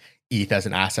of ETH as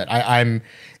an asset. I'm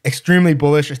extremely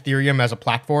bullish Ethereum as a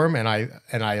platform, and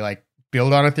I like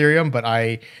build on Ethereum, but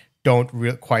I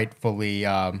don't quite fully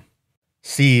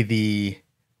see the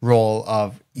role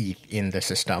of ETH in the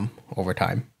system over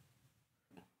time.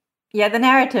 Yeah, the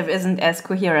narrative isn't as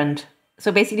coherent.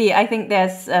 So basically, I think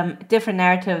there's different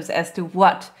narratives as to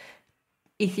what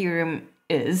Ethereum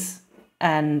is.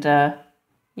 And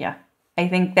I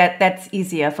think that's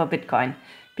easier for Bitcoin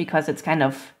because it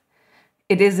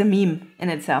is a meme in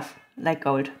itself, like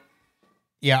gold.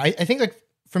 Yeah, I think like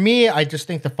for me, I just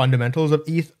think the fundamentals of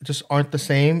ETH just aren't the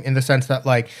same, in the sense that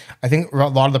like I think a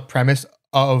lot of the premise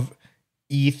of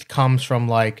ETH comes from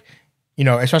like,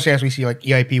 especially as we see like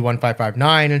EIP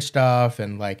 1559 and stuff,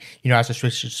 and like, as a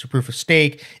switch to proof of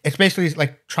stake, it's basically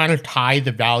like trying to tie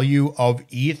the value of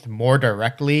ETH more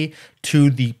directly to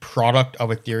the product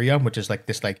of Ethereum, which is like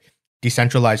this like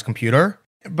decentralized computer.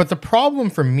 But the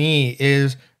problem for me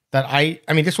is that I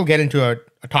mean, this will get into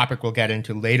a topic we'll get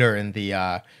into later in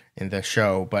the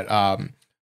show, but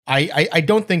I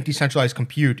don't think decentralized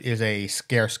compute is a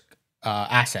scarce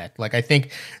asset. Like I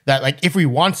think that like if we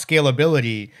want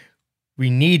scalability, we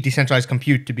need decentralized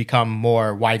compute to become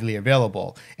more widely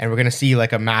available. And we're going to see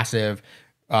like a massive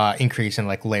increase in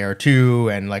like layer 2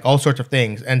 and like all sorts of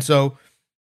things. And so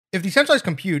if decentralized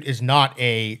compute is not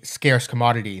a scarce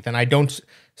commodity, then I don't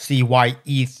see why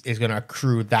ETH is going to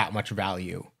accrue that much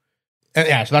value. And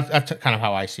yeah, so that's kind of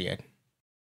how I see it.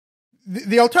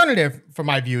 The alternative, from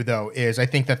my view, though, is I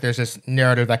think that there's this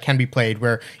narrative that can be played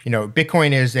where,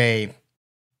 Bitcoin is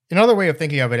another way of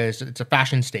thinking of it is it's a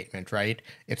fashion statement, right?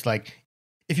 It's like,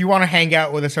 if you want to hang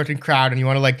out with a certain crowd and you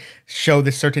want to like show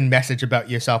this certain message about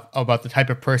yourself, about the type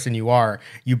of person you are,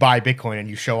 you buy Bitcoin and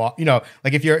you show off,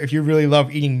 like if you really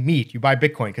love eating meat, you buy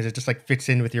Bitcoin because it just like fits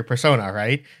in with your persona,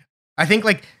 right? I think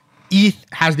like ETH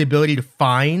has the ability to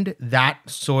find that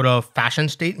sort of fashion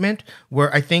statement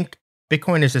where I think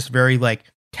Bitcoin is this very like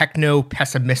techno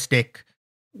pessimistic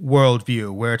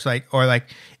worldview where it's like, or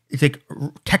like, it's like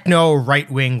techno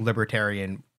right-wing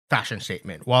libertarian fashion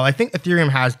statement. While I think Ethereum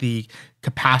has the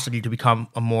capacity to become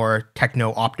a more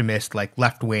techno optimist, like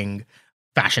left-wing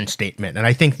fashion statement. And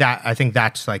I think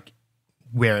that's like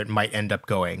where it might end up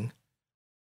going.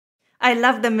 I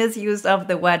love the misuse of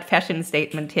the word fashion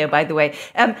statement here, by the way.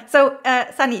 So,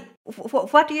 Sunny,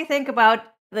 what do you think about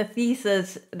the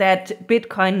thesis that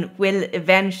Bitcoin will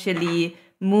eventually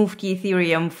move to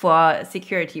Ethereum for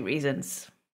security reasons?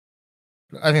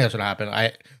 I think that's what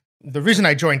happened. The reason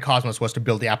I joined Cosmos was to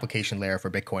build the application layer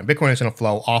for Bitcoin. Bitcoin is going to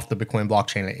flow off the Bitcoin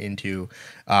blockchain into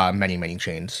many, many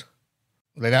chains.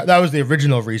 Like that was the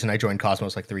original reason I joined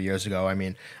Cosmos like 3 years ago. I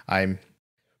mean,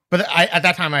 But at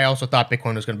that time, I also thought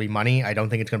Bitcoin was going to be money. I don't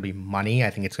think it's going to be money. I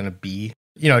think it's going to be,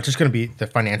 it's just going to be the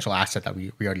financial asset that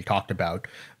we already talked about.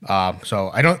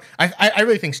 So I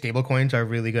really think stablecoins are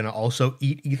really going to also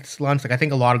eat ETH's lunch. Like I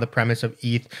think a lot of the premise of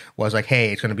ETH was like,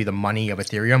 hey, it's going to be the money of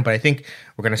Ethereum. But I think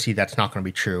we're going to see that's not going to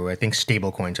be true. I think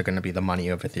stablecoins are going to be the money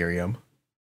of Ethereum.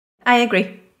 I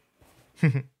agree.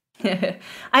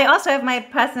 I also have my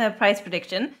personal price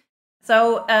prediction.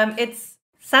 So it's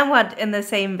somewhat in the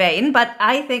same vein, but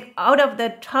I think out of the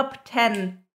top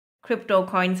 10 crypto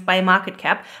coins by market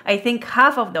cap, I think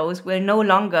half of those will no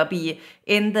longer be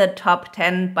in the top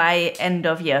 10 by end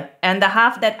of year. And the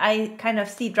half that I kind of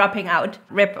see dropping out,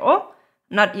 Ripple,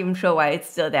 not even sure why it's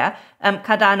still there,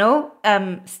 Cardano,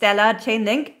 Stellar,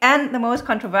 Chainlink, and the most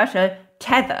controversial,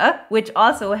 Tether, which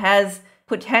also has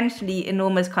potentially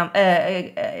enormous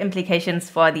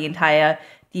implications for the entire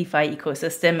DeFi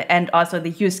ecosystem and also the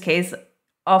use case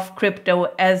of crypto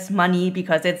as money,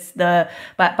 because it's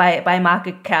by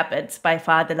market cap, it's by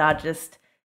far the largest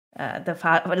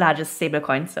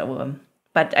stablecoin. So,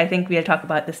 but I think we'll talk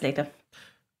about this later.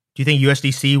 Do you think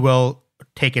USDC will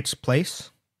take its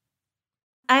place?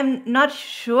 I'm not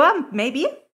sure. Maybe.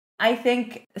 I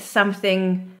think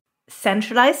something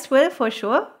centralized will, for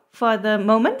sure, for the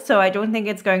moment. So I don't think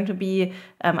it's going to be.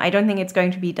 I don't think it's going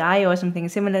to be DAI or something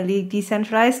similarly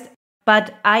decentralized.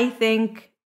 But I think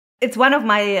it's one of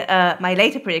my my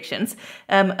later predictions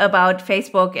about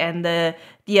Facebook and the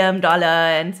dollar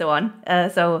and so on.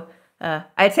 So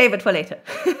I'd save it for later.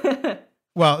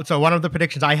 Well, so one of the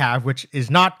predictions I have, which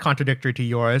is not contradictory to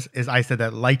yours, is I said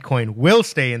that Litecoin will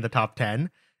stay in the top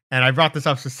 10. And I brought this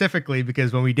up specifically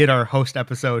because when we did our host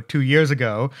episode 2 years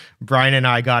ago, Brian and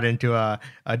I got into a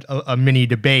mini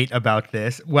debate about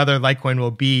this, whether Litecoin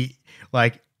will be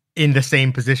like in the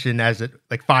same position as it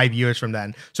like 5 years from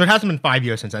then. So it hasn't been 5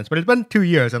 years since then, but it's been 2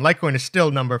 years, and Litecoin is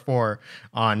still number 4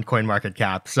 on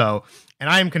CoinMarketCap. So, and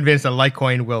I am convinced that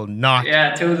Litecoin will not.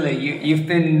 Yeah, totally. You've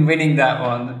been winning that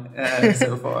one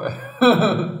so far.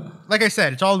 Like I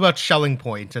said, it's all about shelling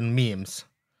points and memes.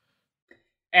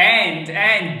 And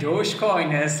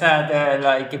Dogecoin has had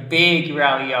a big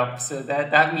rally up, so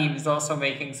that meme is also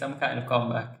making some kind of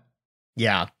comeback.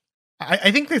 Yeah,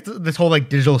 I think this whole like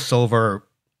digital silver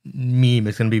meme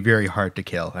is going to be very hard to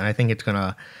kill, and I think it's going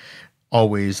to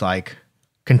always like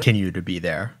continue to be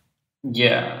there.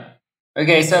 Yeah.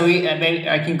 Okay, so maybe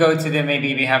I can go to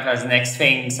maybe we have as next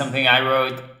thing something I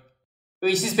wrote,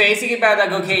 which is basically about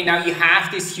like, okay, now you have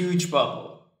this huge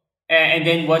bubble, and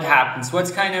then what happens? What's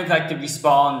kind of like the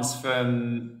response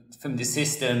from the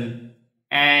system?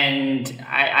 And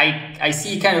I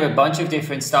see kind of a bunch of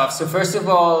different stuff. So first of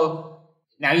all,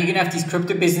 now you're going to have these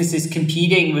crypto businesses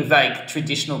competing with like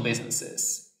traditional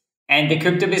businesses. And the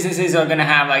crypto businesses are going to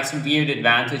have like some weird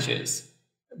advantages,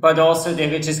 but also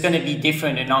they're just going to be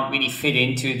different and not really fit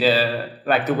into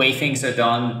the way things are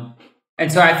done.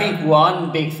 And so I think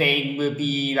one big thing will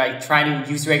be like trying to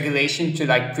use regulation to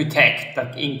like protect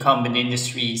like incumbent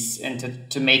industries and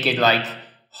to make it like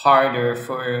harder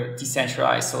for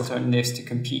decentralized alternatives to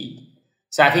compete.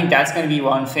 So I think that's going to be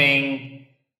one thing.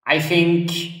 I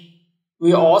think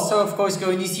we're also, of course,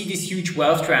 going to see this huge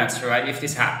wealth transfer, right? If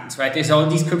this happens, right? There's all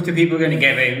these crypto people going to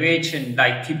get very rich, and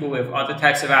like people with other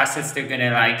types of assets, they're going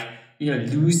to like,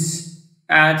 lose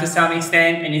to some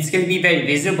extent, and it's going to be very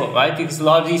visible, right? Because a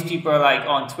lot of these people are like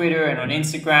on Twitter and on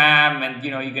Instagram, and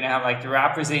you're going to have like the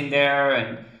rappers in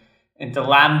there and the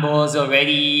Lambos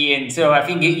already, and so I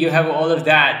think you have all of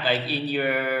that like in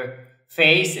your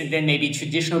face, and then maybe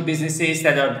traditional businesses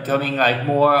that are becoming like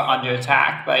more under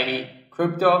attack by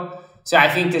crypto. So I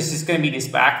think there's just going to be this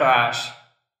backlash,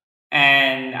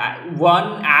 and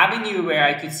one avenue where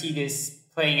I could see this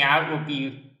playing out would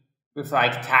be with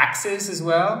like taxes as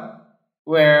well.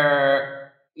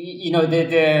 Where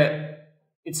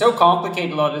it's so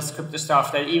complicated, a lot of this crypto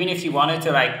stuff, that even if you wanted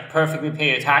to like perfectly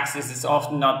pay your taxes, it's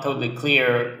often not totally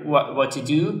clear what to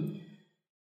do.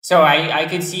 So I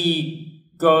could see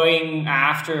going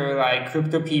after like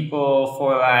crypto people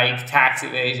for like tax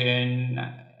evasion,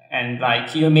 and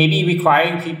like maybe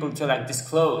requiring people to like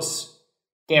disclose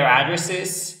their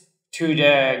addresses to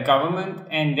the government,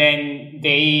 and then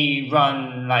they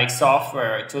run like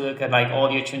software to look at like all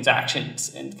your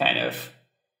transactions and kind of.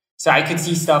 So I could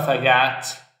see stuff like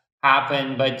that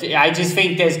happen, but I just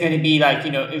think there's going to be like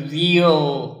a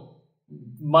real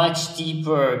much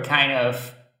deeper kind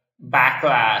of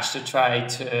backlash to try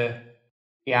to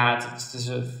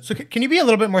sort of. So can you be a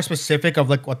little bit more specific of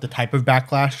like what the type of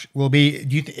backlash will be?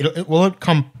 Do you will it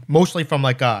come mostly from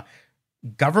like a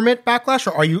government backlash,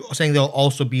 or are you saying there'll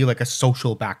also be like a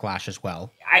social backlash as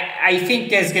well? I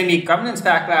think there's going to be governance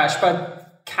backlash,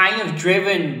 but kind of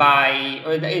driven by,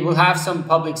 or it will have some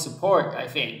public support, I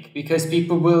think, because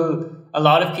a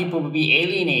lot of people will be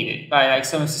alienated by like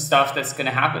some of the stuff that's going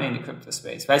to happen in the crypto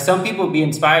space, right? Some people will be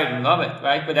inspired and love it,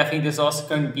 right? But I think there's also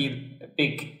going to be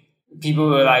people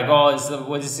who are like,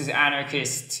 what is this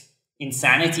anarchist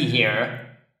insanity here?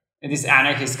 This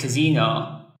anarchist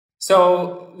casino.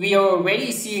 So we are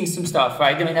already seeing some stuff,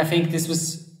 right? I mean, I think this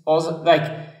was also like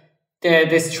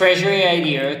this treasury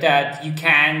idea that you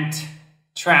can't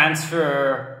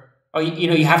transfer, or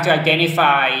you have to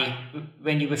identify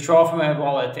when you withdraw from a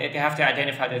wallet. They have to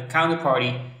identify the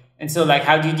counterparty, and so like,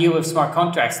 how do you deal with smart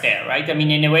contracts there, right? I mean,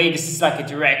 in a way, this is like a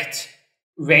direct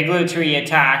regulatory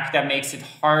attack that makes it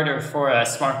harder for a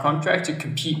smart contract to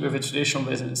compete with a traditional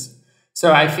business.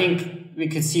 So I think we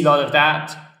could see a lot of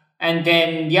that. And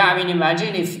then,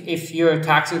 imagine if your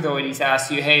tax authorities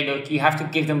ask you, hey, look, you have to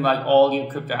give them like all your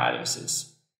crypto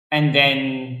addresses. And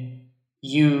then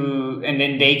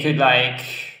they could like,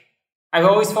 I've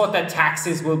always thought that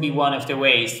taxes will be one of the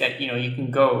ways that, you can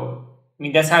go. I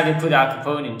mean, that's how they put Al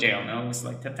Capone in jail, no? It was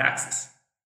like the taxes.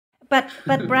 But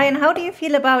Brian, how do you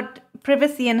feel about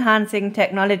privacy enhancing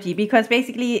technology? Because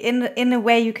basically in a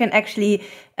way you can actually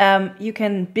you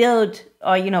can build,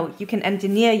 or you can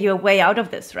engineer your way out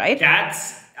of this, right?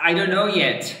 I don't know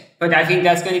yet, but I think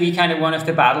that's going to be kind of one of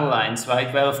the battle lines,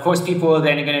 right? Well, of course, people are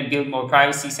then going to build more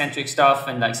privacy centric stuff,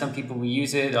 and like some people will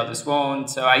use it, others won't.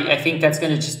 So I think that's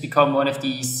going to just become one of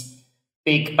these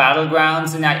big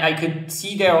battlegrounds, and I could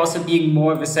see there also being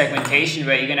more of a segmentation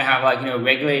where you're going to have like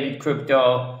regulated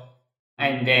crypto.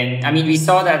 And then, I mean, we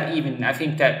saw that even, I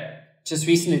think that just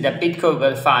recently that Bitcoin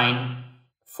got a fine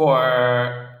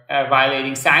for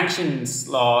violating sanctions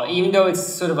law, even though it's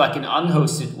sort of like an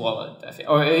unhosted wallet, I think,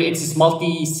 or it's this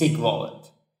multi-sig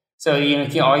wallet. So, you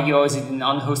can argue, is it an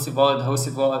unhosted wallet,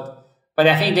 hosted wallet? But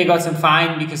I think they got some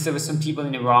fine because there were some people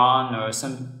in Iran or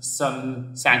some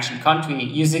sanctioned country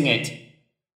using it.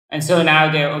 And so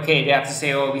now they have to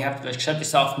say, we have to like shut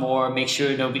this off more, make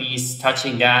sure nobody's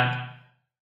touching that.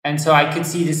 And so I could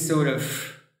see this sort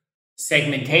of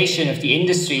segmentation of the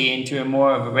industry into a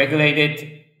more of a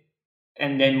regulated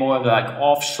and then more of like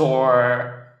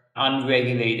offshore,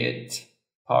 unregulated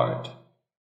part.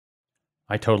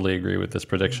 I totally agree with this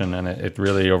prediction, and it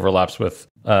really overlaps with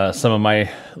some of my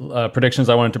predictions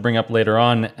I wanted to bring up later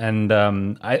on. And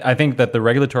I think that the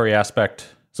regulatory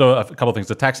aspect, so a couple of things,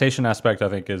 the taxation aspect I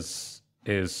think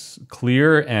is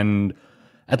clear, and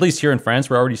at least here in France,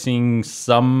 we're already seeing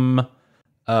some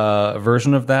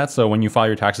version of that. So when you file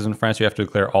your taxes in France, you have to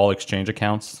declare all exchange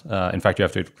accounts. In fact, you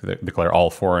have to declare all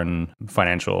foreign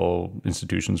financial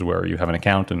institutions where you have an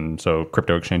account. And so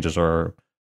crypto exchanges are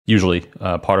usually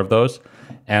part of those.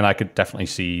 And I could definitely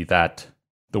see that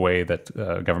the way that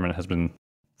government has been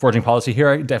forging policy here,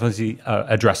 I definitely see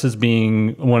addresses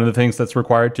being one of the things that's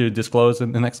required to disclose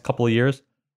in the next couple of years.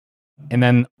 And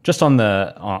then just on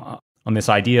this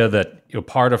idea that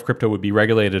part of crypto would be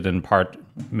regulated and part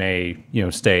may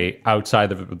stay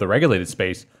outside of the regulated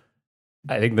space,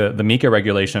 I think the MiCA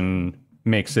regulation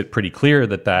makes it pretty clear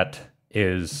that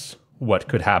is what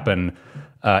could happen.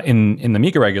 In the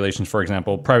MiCA regulations, for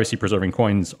example, privacy preserving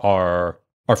coins are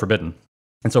forbidden.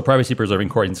 And so privacy preserving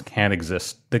coins can't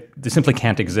exist. They simply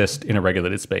can't exist in a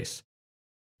regulated space.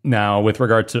 Now, with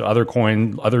regard to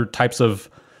other types of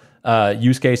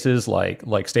use cases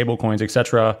like stable coins,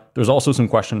 etc., there's also some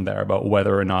question there about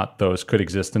whether or not those could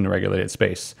exist in a regulated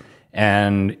space.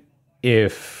 And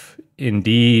if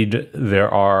indeed there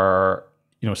are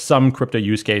some crypto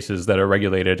use cases that are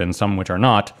regulated and some which are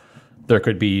not, there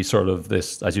could be sort of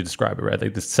this, as you describe it, right,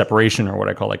 like this separation, or what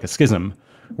I call like a schism,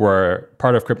 where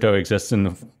part of crypto exists in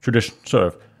the tradition, sort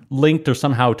of linked or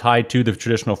somehow tied to the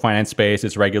traditional finance space.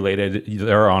 It's regulated,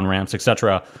 there are on-ramps,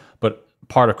 etc. But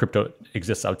part of crypto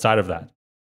exists outside of that.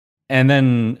 And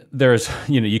then there's,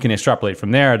 you can extrapolate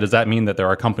from there. Does that mean that there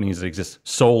are companies that exist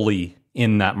solely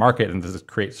in that market? And does it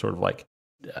create sort of like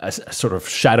a sort of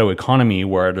shadow economy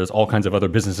where there's all kinds of other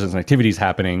businesses and activities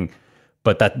happening,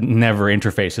 but that never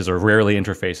interfaces or rarely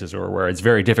interfaces, or where it's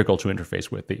very difficult to interface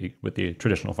with the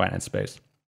traditional finance space?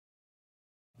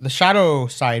 The shadow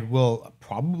side will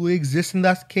probably exist in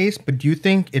that case, but do you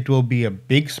think it will be a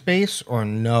big space or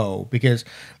no? Because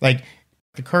like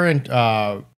the current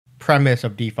premise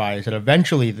of DeFi is that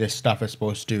eventually this stuff is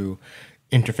supposed to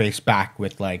interface back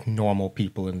with like normal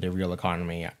people in the real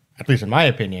economy, at least in my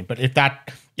opinion. But if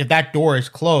that door is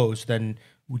closed, then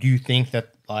do you think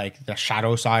that like the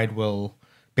shadow side will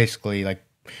basically like,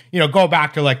 go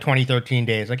back to like 2013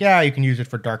 days? Like, yeah, you can use it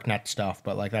for darknet stuff,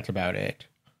 but like that's about it.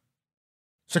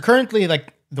 So currently,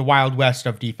 like the Wild West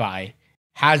of DeFi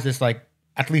has this like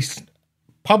at least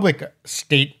public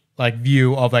state like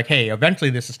view of like, hey,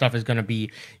 eventually this stuff is going to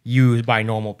be used by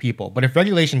normal people. But if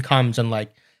regulation comes and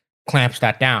like clamps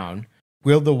that down,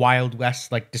 will the Wild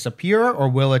West like disappear, or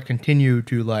will it continue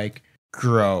to like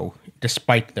grow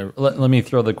despite the? Let me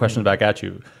throw the question back at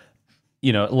you.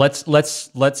 Let's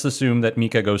assume that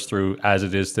MiCA goes through as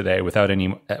it is today without any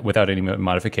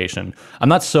modification. I'm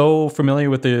not so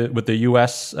familiar with the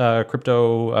U.S.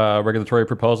 Crypto regulatory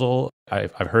proposal.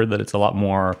 I've heard that it's a lot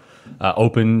more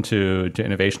open to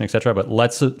innovation, etc. But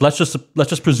let's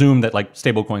just presume that like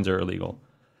stablecoins are illegal,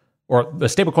 or the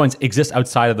stablecoins exist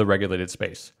outside of the regulated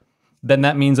space. Then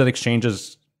that means that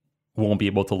exchanges won't be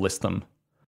able to list them.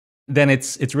 Then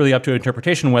it's really up to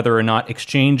interpretation whether or not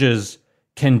exchanges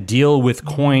can deal with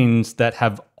coins that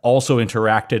have also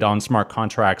interacted on smart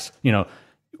contracts.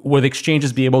 Would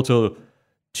exchanges be able to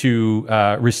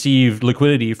receive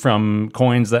liquidity from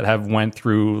coins that have went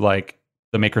through like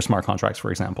the Maker smart contracts, for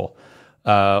example,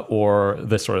 or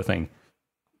this sort of thing?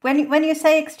 When you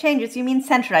say exchanges, you mean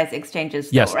centralized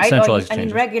exchanges, yes, though, right? Centralized I mean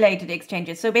exchanges. regulated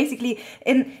exchanges. So basically,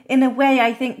 in a way,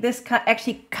 I think this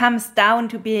actually comes down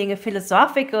to being a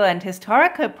philosophical and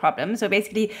historical problem. So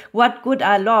basically, what good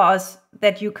are laws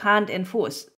that you can't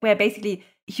enforce? Where basically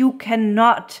you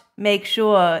cannot make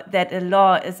sure that a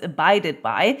law is abided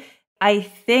by. I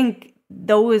think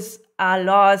those are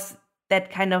laws that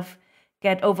kind of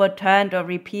get overturned or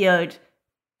repealed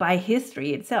by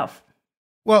history itself.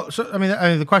 Well, so I mean,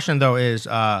 the question though is,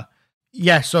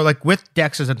 yes. So like with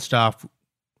DEXs and stuff,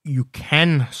 you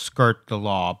can skirt the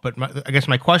law, but I guess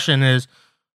my question is,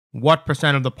 what %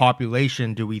 of the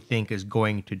population do we think is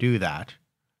going to do that?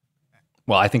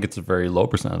 Well, I think it's a very low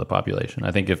 % of the population.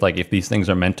 I think if these things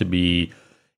are meant to be,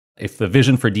 if the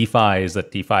vision for DeFi is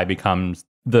that DeFi becomes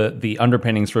the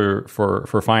underpinnings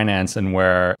for finance, and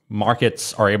where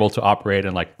markets are able to operate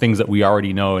and like things that we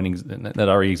already know and that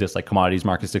already exist, like commodities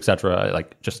markets, etc.,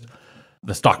 like just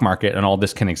the stock market and all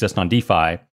this can exist on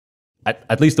DeFi.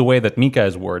 At least the way that MiCA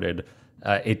is worded,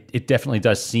 it definitely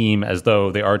does seem as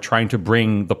though they are trying to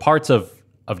bring the parts of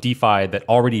DeFi that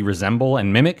already resemble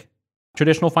and mimic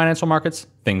traditional financial markets,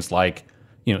 things like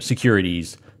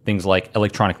securities, things like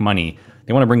electronic money.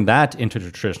 They want to bring that into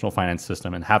the traditional finance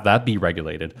system and have that be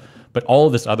regulated. But all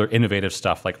of this other innovative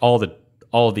stuff, like all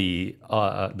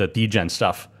the degen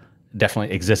stuff,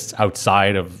 definitely exists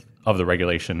outside of the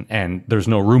regulation, and there's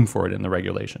no room for it in the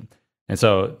regulation. And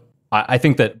so I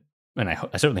think that, and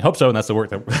I certainly hope so, and that's the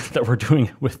work that we're doing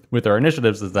with our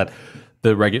initiatives, is that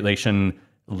the regulation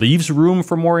leaves room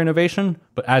for more innovation,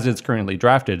 but as it's currently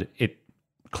drafted, it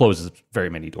closes very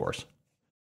many doors.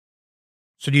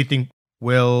 So do you think,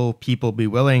 will people be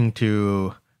willing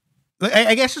to?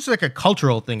 I guess it's like a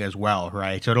cultural thing as well,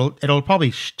 right? So it'll probably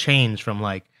change from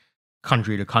like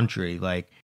country to country.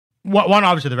 Like one,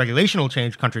 obviously the regulation will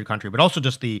change country to country, but also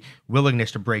just the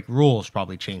willingness to break rules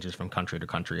probably changes from country to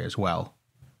country as well.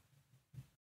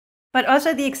 But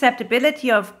also the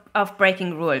acceptability of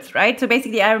breaking rules, right? So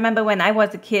basically, I remember when I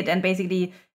was a kid and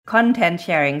basically content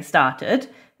sharing started,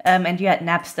 and you had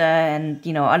Napster and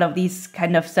all of these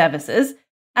kind of services.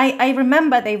 I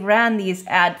remember they ran these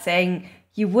ads saying,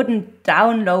 you wouldn't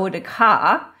download a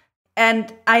car.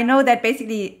 And I know that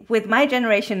basically with my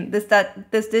generation, this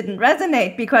didn't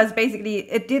resonate because basically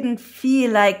it didn't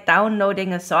feel like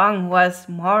downloading a song was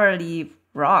morally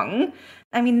wrong.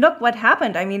 I mean, look what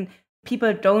happened. I mean,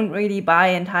 people don't really buy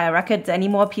entire records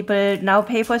anymore. People now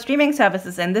pay for streaming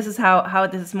services, and this is how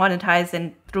this is monetized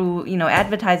and through,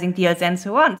 advertising deals and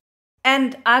so on.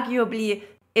 And arguably,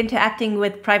 interacting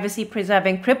with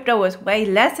privacy-preserving crypto is way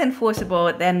less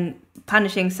enforceable than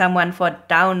punishing someone for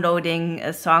downloading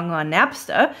a song on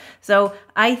Napster. So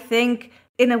I think,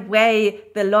 in a way,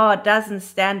 the law doesn't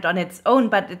stand on its own,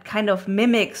 but it kind of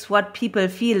mimics what people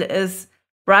feel is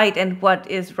right and what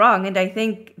is wrong. And I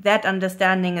think that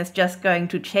understanding is just going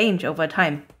to change over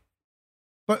time.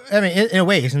 But I mean, in a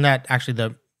way, isn't that actually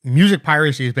the music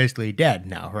piracy is basically dead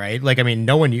now, right? Like, I mean,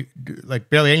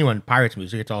 barely anyone pirates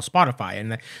music. It's all Spotify.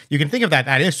 And you can think of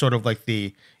that is sort of like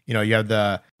the, you have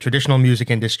the traditional music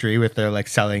industry with their like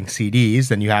selling CDs.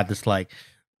 Then you had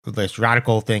this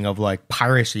radical thing of like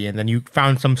piracy. And then you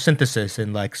found some synthesis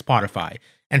in like Spotify.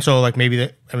 And so like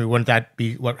wouldn't that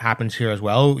be what happens here as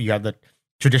well? You have the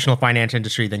traditional finance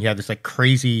industry, then you have this like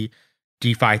crazy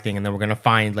DeFi thing. And then we're going to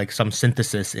find like some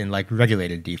synthesis in like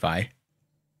regulated DeFi.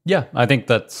 Yeah, I think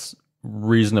that's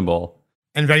reasonable.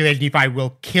 And regulated DeFi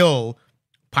will kill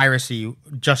piracy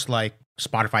just like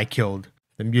Spotify killed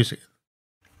the music.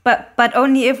 But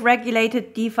only if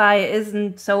regulated DeFi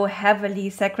isn't so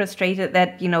heavily sequestrated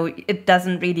that, it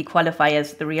doesn't really qualify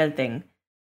as the real thing.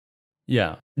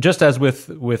 Yeah, just as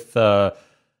with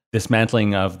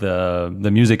dismantling of the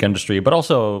music industry, but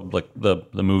also like the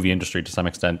movie industry to some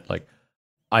extent. Like,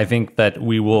 I think that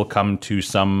we will come to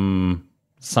some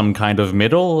kind of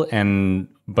middle,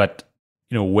 but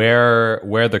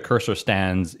where the cursor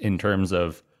stands in terms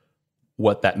of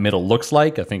what that middle looks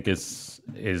like, I think is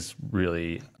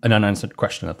really an unanswered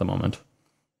question at the moment.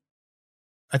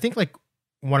 I think like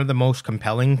one of the most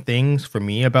compelling things for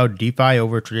me about DeFi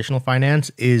over traditional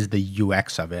finance is the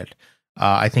UX of it.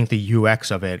 I think the UX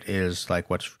of it is like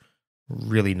what's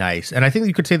really nice. And I think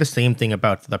you could say the same thing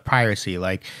about the piracy.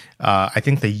 Like, I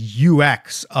think the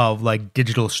UX of like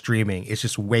digital streaming is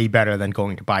just way better than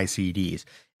going to buy CDs.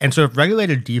 And so if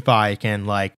regulated DeFi can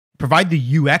like provide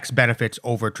the UX benefits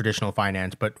over traditional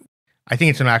finance, but I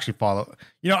think it's going to actually follow,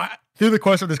 through the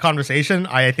course of this conversation,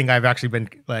 I think I've actually been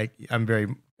like, I'm very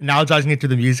analogizing it to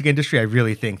the music industry. I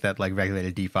really think that like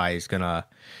regulated DeFi is going to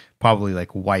probably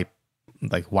like wipe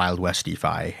like Wild West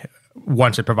DeFi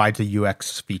once it provides the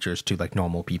UX features to like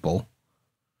normal people.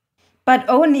 But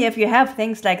only if you have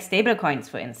things like stablecoins,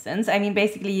 for instance. I mean,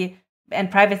 basically, and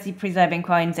privacy preserving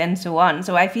coins and so on.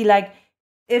 So I feel like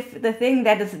if the thing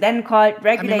that is then called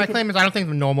regulated... my claim is I don't think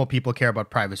normal people care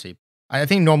about privacy. I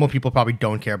think normal people probably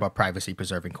don't care about privacy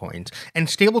preserving coins. And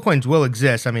stablecoins will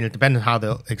exist. I mean, it depends on how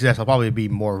they'll exist. They'll probably be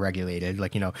more regulated.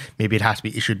 Like, maybe it has to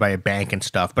be issued by a bank and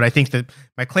stuff. But I think that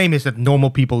my claim is that normal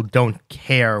people don't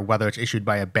care whether it's issued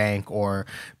by a bank or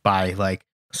by like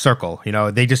Circle.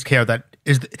 They just care that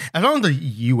as long as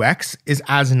the UX is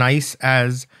as nice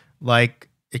as like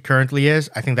it currently is,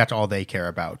 I think that's all they care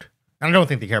about. And I don't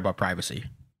think they care about privacy.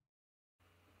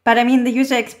 But I mean, the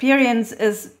user experience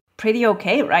is pretty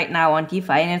okay right now on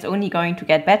DeFi, and it's only going to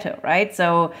get better, right?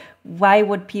 So why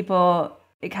would people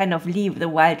kind of leave the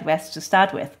Wild West to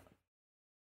start with?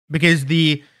 Because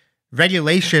the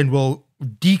regulation will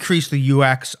decrease the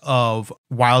UX of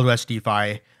Wild West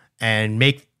DeFi and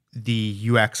make the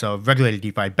UX of regulated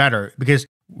DeFi better. Because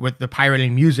with the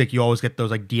pirating music, you always get those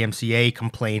like DMCA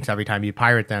complaints every time you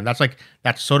pirate them.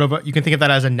 That's sort of you can think of that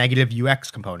as a negative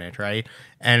UX component, right?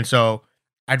 And so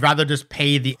I'd rather just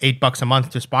pay the $8 a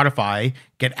month to Spotify,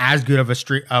 get as good of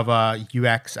a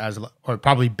UX as, or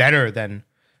probably better than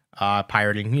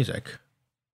pirating music.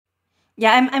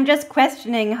 Yeah, I'm just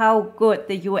questioning how good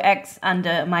the UX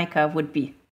under Mica would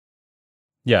be.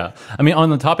 Yeah, I mean, on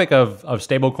the topic of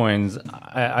stablecoins,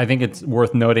 I think it's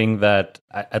worth noting that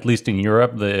at least in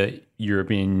Europe, the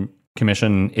European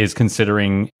Commission is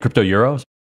considering crypto euros,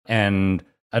 and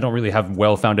I don't really have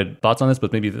well-founded thoughts on this,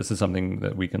 but maybe this is something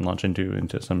that we can launch into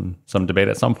some debate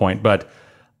at some point. But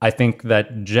I think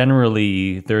that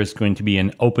generally there's going to be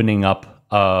an opening up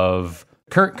of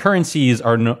currencies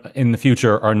in the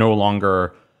future are no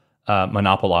longer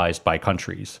monopolized by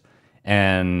countries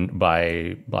and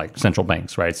by like central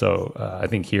banks, right? So I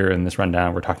think here in this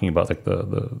rundown we're talking about like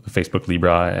the Facebook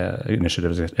Libra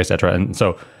initiatives, etc. And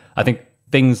so I think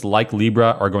things like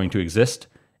Libra are going to exist.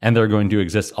 And they're going to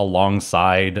exist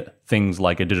alongside things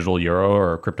like a digital euro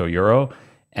or a crypto euro.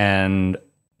 And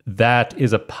that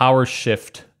is a power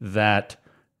shift that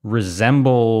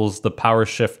resembles the power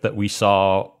shift that we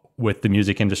saw with the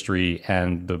music industry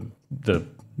and the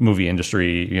movie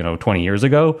industry, 20 years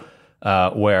ago,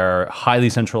 where highly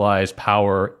centralized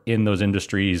power in those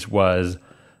industries was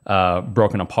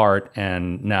broken apart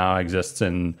and now exists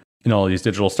in all these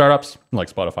digital startups like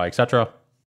Spotify, etc.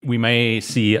 We may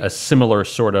see a similar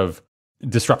sort of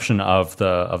disruption of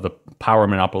the power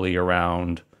monopoly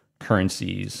around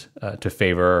currencies to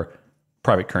favor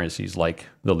private currencies like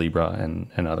the Libra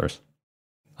and others.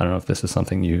 I don't know if this is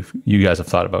something you guys have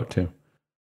thought about too.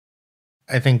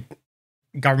 I think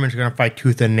governments are going to fight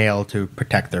tooth and nail to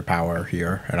protect their power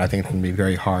here, and I think it's going to be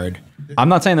very hard. I'm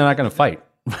not saying they're not going to fight,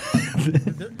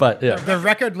 but yeah. The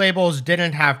record labels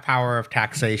didn't have power of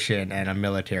taxation and a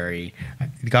military.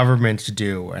 Governments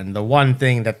do, and the one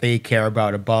thing that they care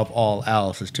about above all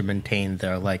else is to maintain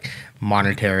their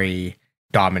monetary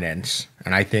dominance.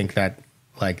 And I think that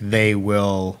they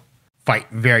will fight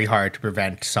very hard to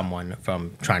prevent someone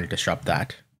from trying to disrupt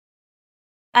that.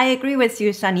 I agree with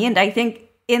you, Sunny, and I think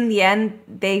in the end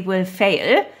they will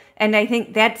fail. And I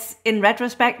think that's, in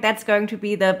retrospect, that's going to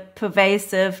be the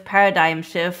pervasive paradigm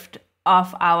shift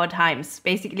of our times.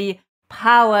 Basically,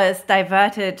 power is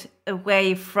diverted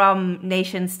away from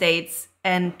nation states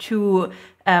and to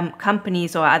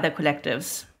companies or other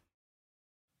collectives.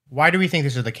 Why do we think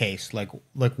this is the case?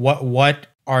 What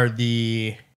are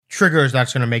the triggers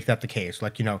that's going to make that the case?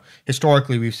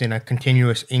 Historically, we've seen a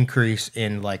continuous increase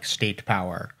in state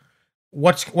power.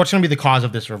 What's going to be the cause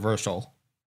of this reversal?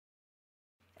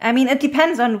 I mean, it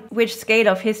depends on which scale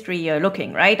of history you're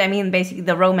looking, right? I mean, basically,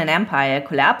 the Roman Empire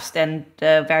collapsed and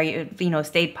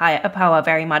state power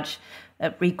very much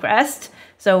regressed.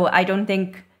 So I don't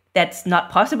think that's not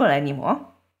possible anymore.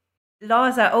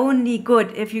 Laws are only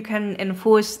good if you can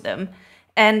enforce them.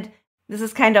 And this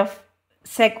is kind of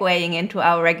segueing into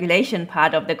our regulation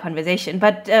part of the conversation.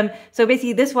 But so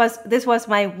basically, this was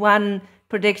my one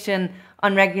prediction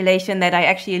on regulation that I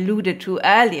actually alluded to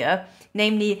earlier,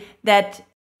 namely that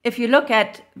if you look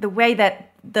at the way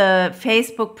that the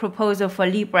Facebook proposal for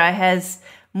Libra has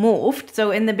moved, so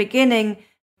in the beginning,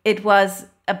 it was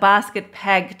a basket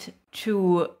pegged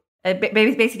to,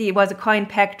 basically it was a coin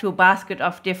pegged to a basket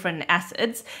of different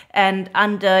assets. And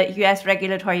under US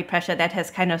regulatory pressure, that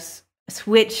has kind of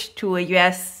switched to a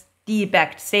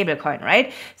USD-backed stablecoin,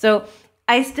 right? So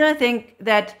I still think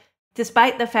that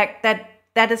despite the fact that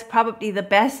that is probably the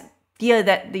best deal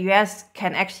that the US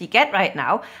can actually get right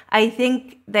now, I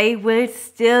think they will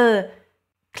still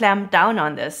clamp down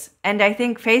on this. And I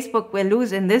think Facebook will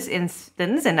lose in this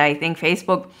instance. And I think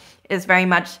Facebook is very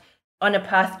much on a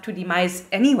path to demise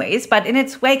anyways. But in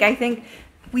its wake, I think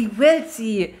we will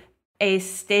see a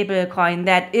stable coin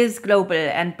that is global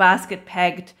and basket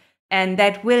pegged and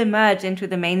that will merge into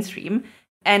the mainstream.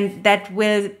 And that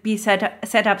will be set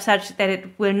up such that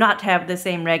it will not have the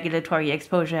same regulatory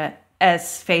exposure as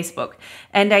Facebook.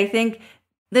 And I think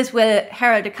this will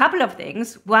herald a couple of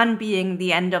things, one being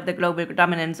the end of the global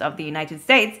dominance of the United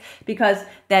States, because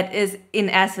that is in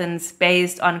essence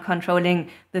based on controlling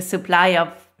the supply of,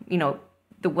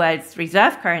 the world's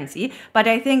reserve currency. But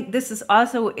I think this is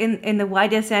also, in the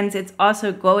wider sense, it's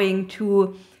also going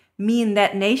to mean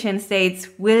that nation states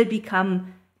will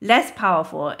become less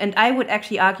powerful. And I would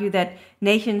actually argue that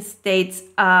nation states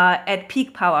are at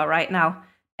peak power right now.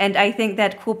 And I think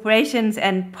that corporations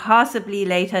and possibly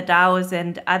later DAOs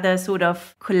and other sort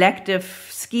of collective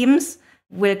schemes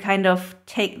will kind of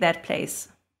take that place.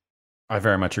 I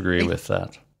very much agree with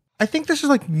that. I think this is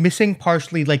missing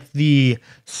partially the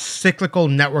cyclical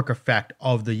network effect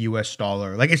of the US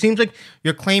dollar. It seems like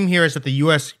your claim here is that the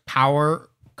US power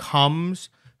comes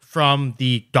from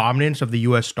the dominance of the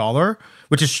US dollar,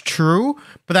 which is true,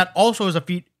 but that also is a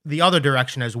feat the other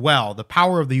direction as well. The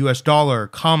power of the US dollar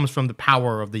comes from the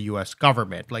power of the US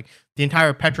government. The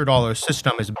entire petrodollar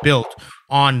system is built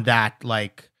on that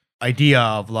idea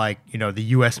of the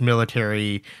US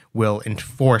military will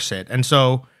enforce it. And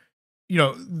so,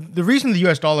 the reason the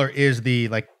US dollar is the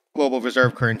global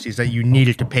reserve currency is that you need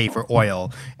it to pay for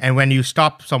oil. And when you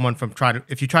stop someone from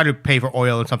if you try to pay for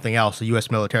oil and something else, the US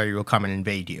military will come and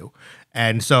invade you.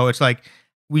 And so it's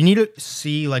we need to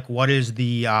see what is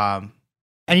the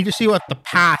I need to see what the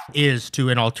path is to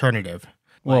an alternative.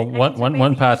 Well,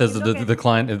 one path is the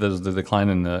decline. There's the decline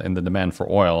in the demand for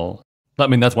oil. I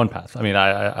mean, that's one path. I mean,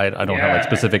 I don't have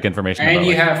specific information. And about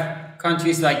you have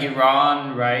countries like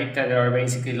Iran, right, that are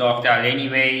basically locked out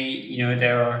anyway.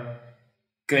 They're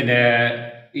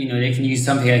gonna, they can use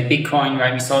something like Bitcoin,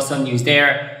 right? We saw some news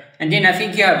there. And then I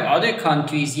think you have other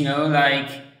countries, like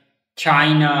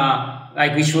China,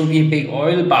 which will be a big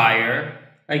oil buyer.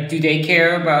 Do they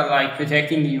care about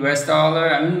protecting the US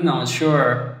dollar? I'm not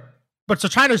sure. But so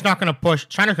China's going to push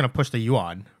the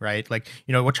yuan, right?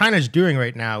 What China's doing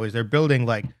right now is they're building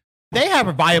they have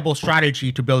a viable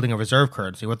strategy to building a reserve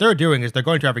currency. What they're doing is they're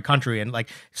going to every country and like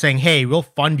saying, hey, we'll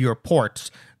fund your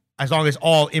ports as long as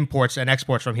all imports and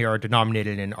exports from here are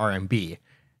denominated in RMB.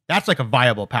 That's like a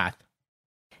viable path.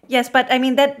 Yes, but I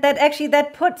mean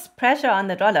that puts pressure on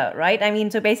the dollar, right? I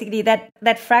mean, so basically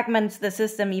that fragments the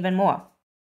system even more.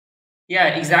 Yeah,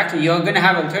 exactly. You're going to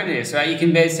have alternatives, right? You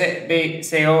can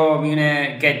say, oh, I'm going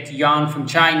to get yuan from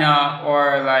China,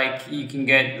 or like you can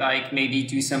get like maybe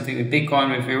do something with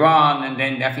Bitcoin with Iran, and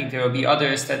then I think there will be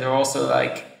others that are also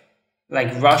like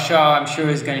Russia. I'm sure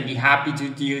is going to be happy to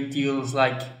do deals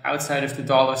like outside of the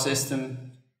dollar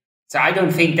system. So I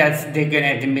don't think that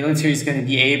the military is going to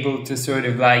be able to sort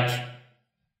of like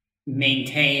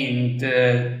maintain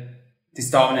this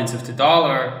dominance of the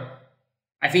dollar.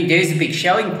 I think there is a big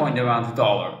shelling point around the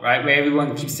dollar, right? Where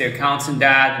everyone keeps their accounts in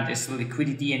that, and there's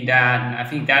liquidity in that. And I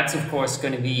think that's, of course,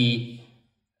 going to be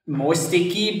more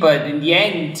sticky. But in the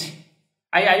end,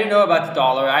 I don't know about the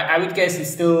dollar. I would guess it's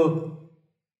still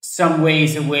some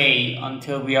ways away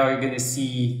until we are going to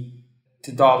see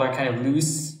the dollar kind of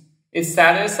lose its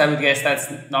status. I would guess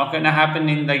that's not going to happen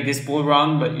in like this bull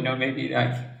run, but maybe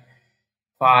like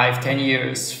 5-10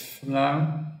 years from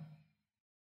now.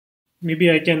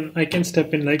 Maybe I can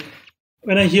step in. Like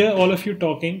when I hear all of you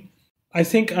talking, I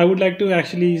think I would like to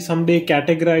actually someday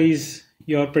categorize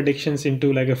your predictions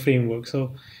into like a framework.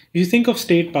 So if you think of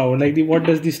state power, like what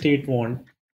does the state want?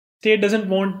 State doesn't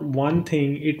want one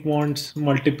thing, it wants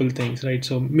multiple things, right?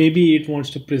 So maybe it wants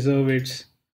to preserve its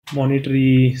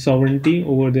monetary sovereignty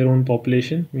over their own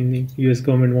population, meaning US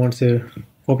government wants their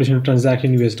population to transact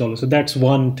in US dollars. So that's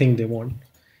one thing they want.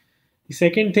 The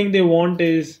second thing they want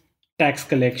is tax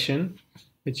collection,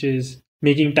 which is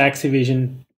making tax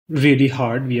evasion really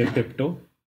hard via crypto.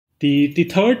 The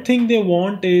third thing they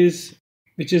want is,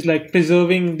 which is like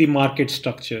preserving the market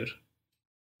structure,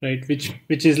 right?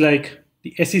 Which is like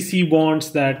the SEC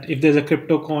wants that if there's a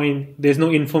crypto coin, there's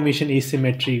no information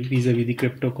asymmetry vis-a-vis the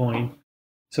crypto coin.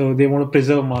 So they want to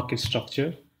preserve market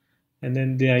structure. And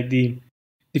then the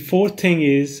fourth thing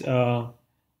is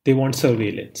they want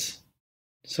surveillance.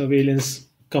 Surveillance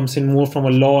comes in more from a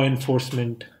law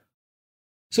enforcement.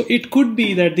 So it could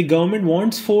be that the government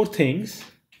wants four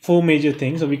major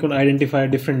things, so we could identify a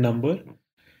different number.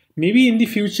 Maybe in the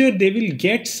future, they will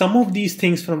get some of these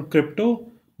things from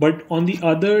crypto, but on the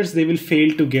others, they will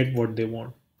fail to get what they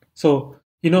want. So,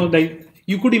 like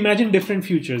you could imagine different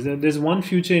futures. There's one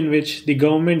future in which the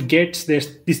government gets this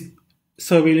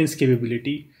surveillance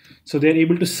capability. So they're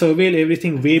able to surveil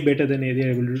everything way better than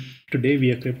they're able to today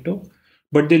via crypto.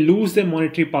 But they lose their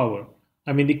monetary power.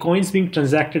 I mean, the coins being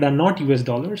transacted are not US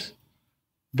dollars,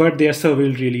 but they are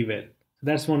surveilled really well.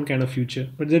 That's one kind of future.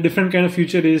 But the different kind of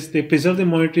future is they preserve their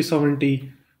monetary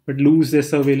sovereignty, but lose their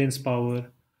surveillance power.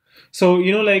 So,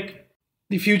 like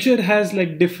the future has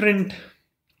like different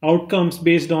outcomes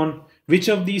based on which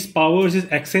of these powers is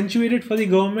accentuated for the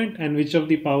government and which of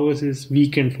the powers is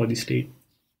weakened for the state.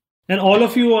 And all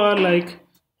of you are like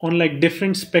on like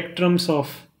different spectrums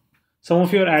of, some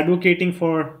of you are advocating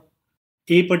for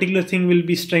a particular thing will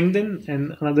be strengthened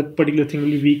and another particular thing will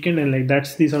be weakened, and like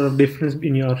that's the sort of difference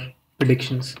in your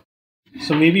predictions.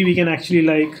 So maybe we can actually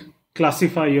like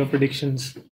classify your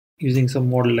predictions using some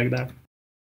model like that.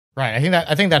 Right.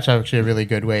 I think that's actually a really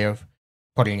good way of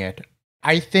putting it.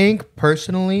 I think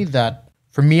personally that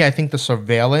for me, I think the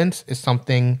surveillance is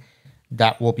something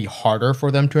that will be harder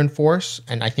for them to enforce,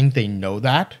 and I think they know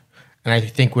that, and I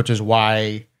think which is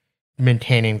why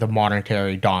maintaining the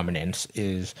monetary dominance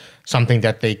is something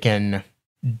that they can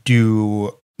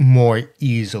do more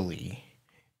easily.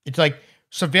 It's like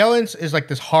surveillance is like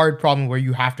this hard problem where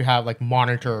you have to have like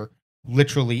monitor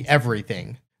literally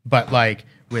everything. But like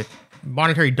with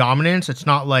monetary dominance, it's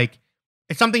not like,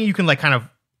 it's something you can like kind of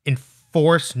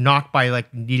enforce, not by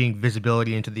like needing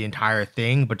visibility into the entire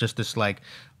thing, but just this like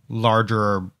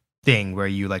larger thing where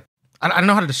you like, I don't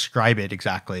know how to describe it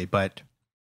exactly, but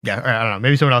yeah, I don't know.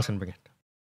 Maybe someone else can bring it.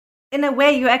 In a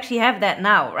way, you actually have that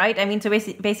now, right? I mean, so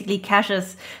basically cash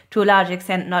is to a large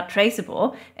extent not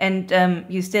traceable, and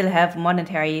you still have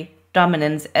monetary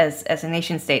dominance as a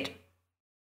nation state.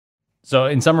 So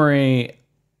in summary,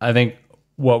 I think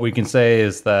what we can say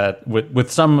is that with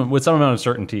some amount of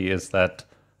certainty is that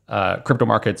crypto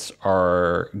markets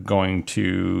are going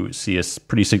to see a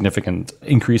pretty significant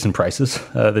increase in prices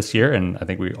this year, and I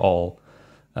think we all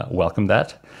welcome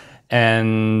that.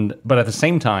 But at the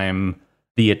same time,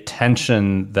 the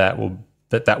attention that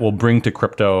will bring to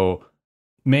crypto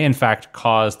may in fact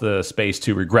cause the space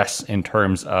to regress in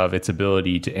terms of its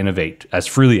ability to innovate as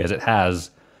freely as it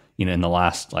has, in the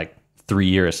last like 3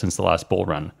 years since the last bull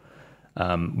run.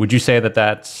 Would you say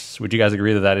would you guys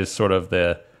agree that is sort of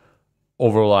the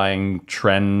overlying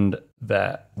trend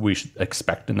that we should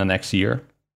expect in the next year?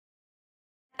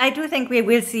 I do think we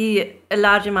will see a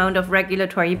large amount of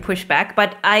regulatory pushback,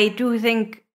 but I do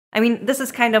think, I mean, this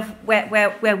is kind of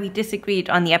where we disagreed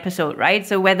on the episode, right?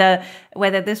 So whether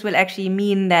this will actually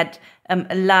mean that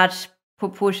a large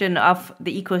proportion of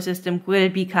the ecosystem will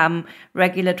become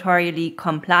regulatorily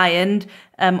compliant,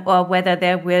 or whether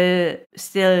there will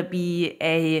still be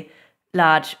a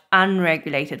large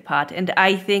unregulated part. And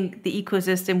I think the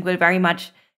ecosystem will very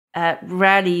much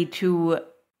rally to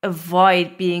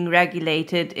avoid being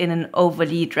regulated in an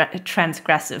overly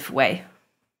transgressive way.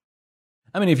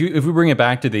 I mean, if we bring it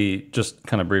back to I just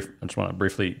want to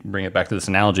briefly bring it back to this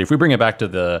analogy. If we bring it back to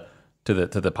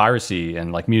the piracy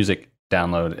and like music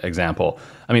download example,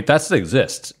 I mean, that still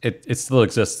exists. It still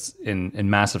exists in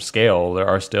massive scale. There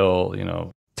are still,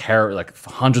 like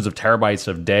hundreds of terabytes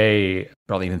a day,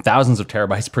 probably even thousands of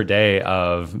terabytes per day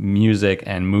of music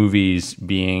and movies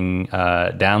being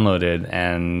downloaded,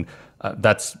 and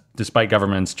that's despite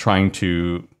governments trying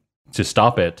to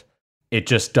stop it. It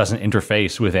just doesn't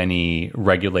interface with any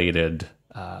regulated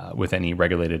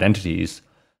entities.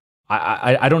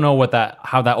 I don't know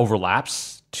how that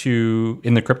overlaps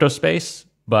in the crypto space,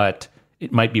 but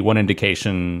it might be one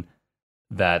indication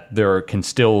that there can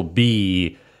still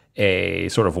be a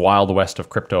sort of wild west of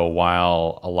crypto,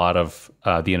 while a lot of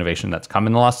the innovation that's come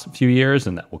in the last few years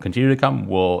and that will continue to come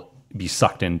will be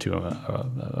sucked into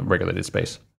a regulated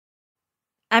space.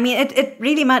 I mean, it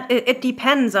really it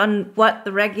depends on what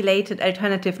the regulated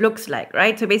alternative looks like,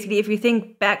 right? So basically, if you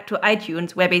think back to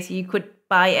iTunes, where basically you could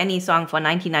buy any song for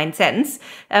 99 cents,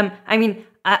 I mean,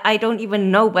 I don't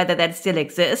even know whether that still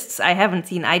exists. I haven't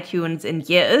seen iTunes in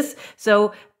years.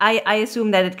 So I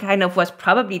assume that it kind of was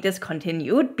probably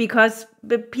discontinued because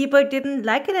the people didn't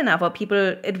like it enough, or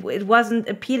it wasn't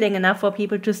appealing enough for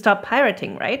people to stop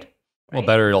pirating, right? Well,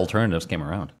 better alternatives came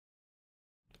around.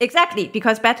 Exactly,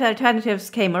 because better alternatives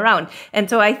came around. And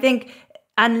so I think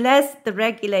unless the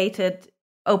regulated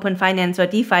open finance or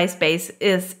DeFi space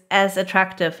is as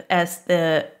attractive as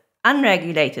the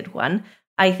unregulated one,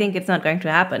 I think it's not going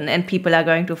to happen, and people are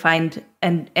going to find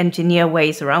and engineer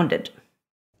ways around it.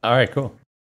 All right, cool.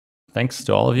 Thanks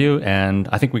to all of you. And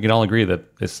I think we can all agree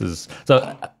that this is...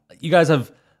 So you guys our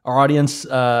audience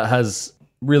has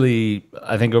really,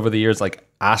 I think over the years,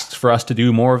 asked for us to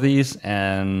do more of these,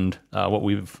 and what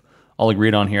we've all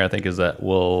agreed on here, I think, is that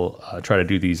we'll try to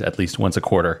do these at least once a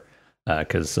quarter,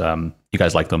 because you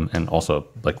guys like them, and also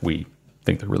we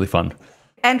think they're really fun.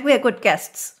 And we're good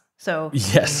guests, so...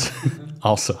 Yes,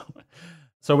 also.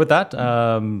 So with that,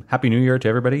 Happy New Year to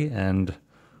everybody, and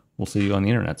we'll see you on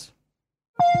the internets.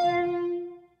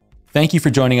 Thank you for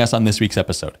joining us on this week's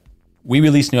episode. We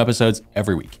release new episodes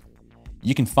every week.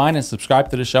 You can find and subscribe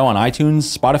to the show on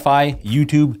iTunes, Spotify,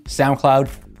 YouTube, SoundCloud,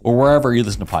 or wherever you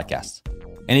listen to podcasts.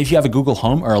 And if you have a Google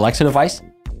Home or Alexa device,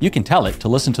 you can tell it to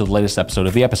listen to the latest episode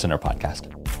of the Epicenter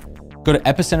podcast. Go to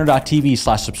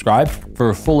epicenter.tv/subscribe for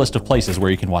a full list of places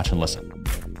where you can watch and listen.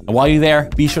 And while you're there,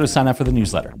 be sure to sign up for the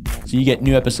newsletter so you get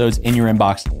new episodes in your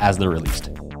inbox as they're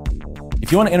released.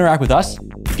 If you want to interact with us,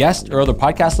 the guests, or other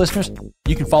podcast listeners,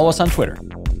 you can follow us on Twitter.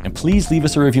 And please leave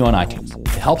us a review on iTunes.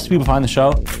 It helps people find the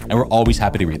show, and we're always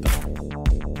happy to read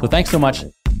them. So thanks so much,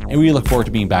 and we look forward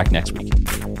to being back next week.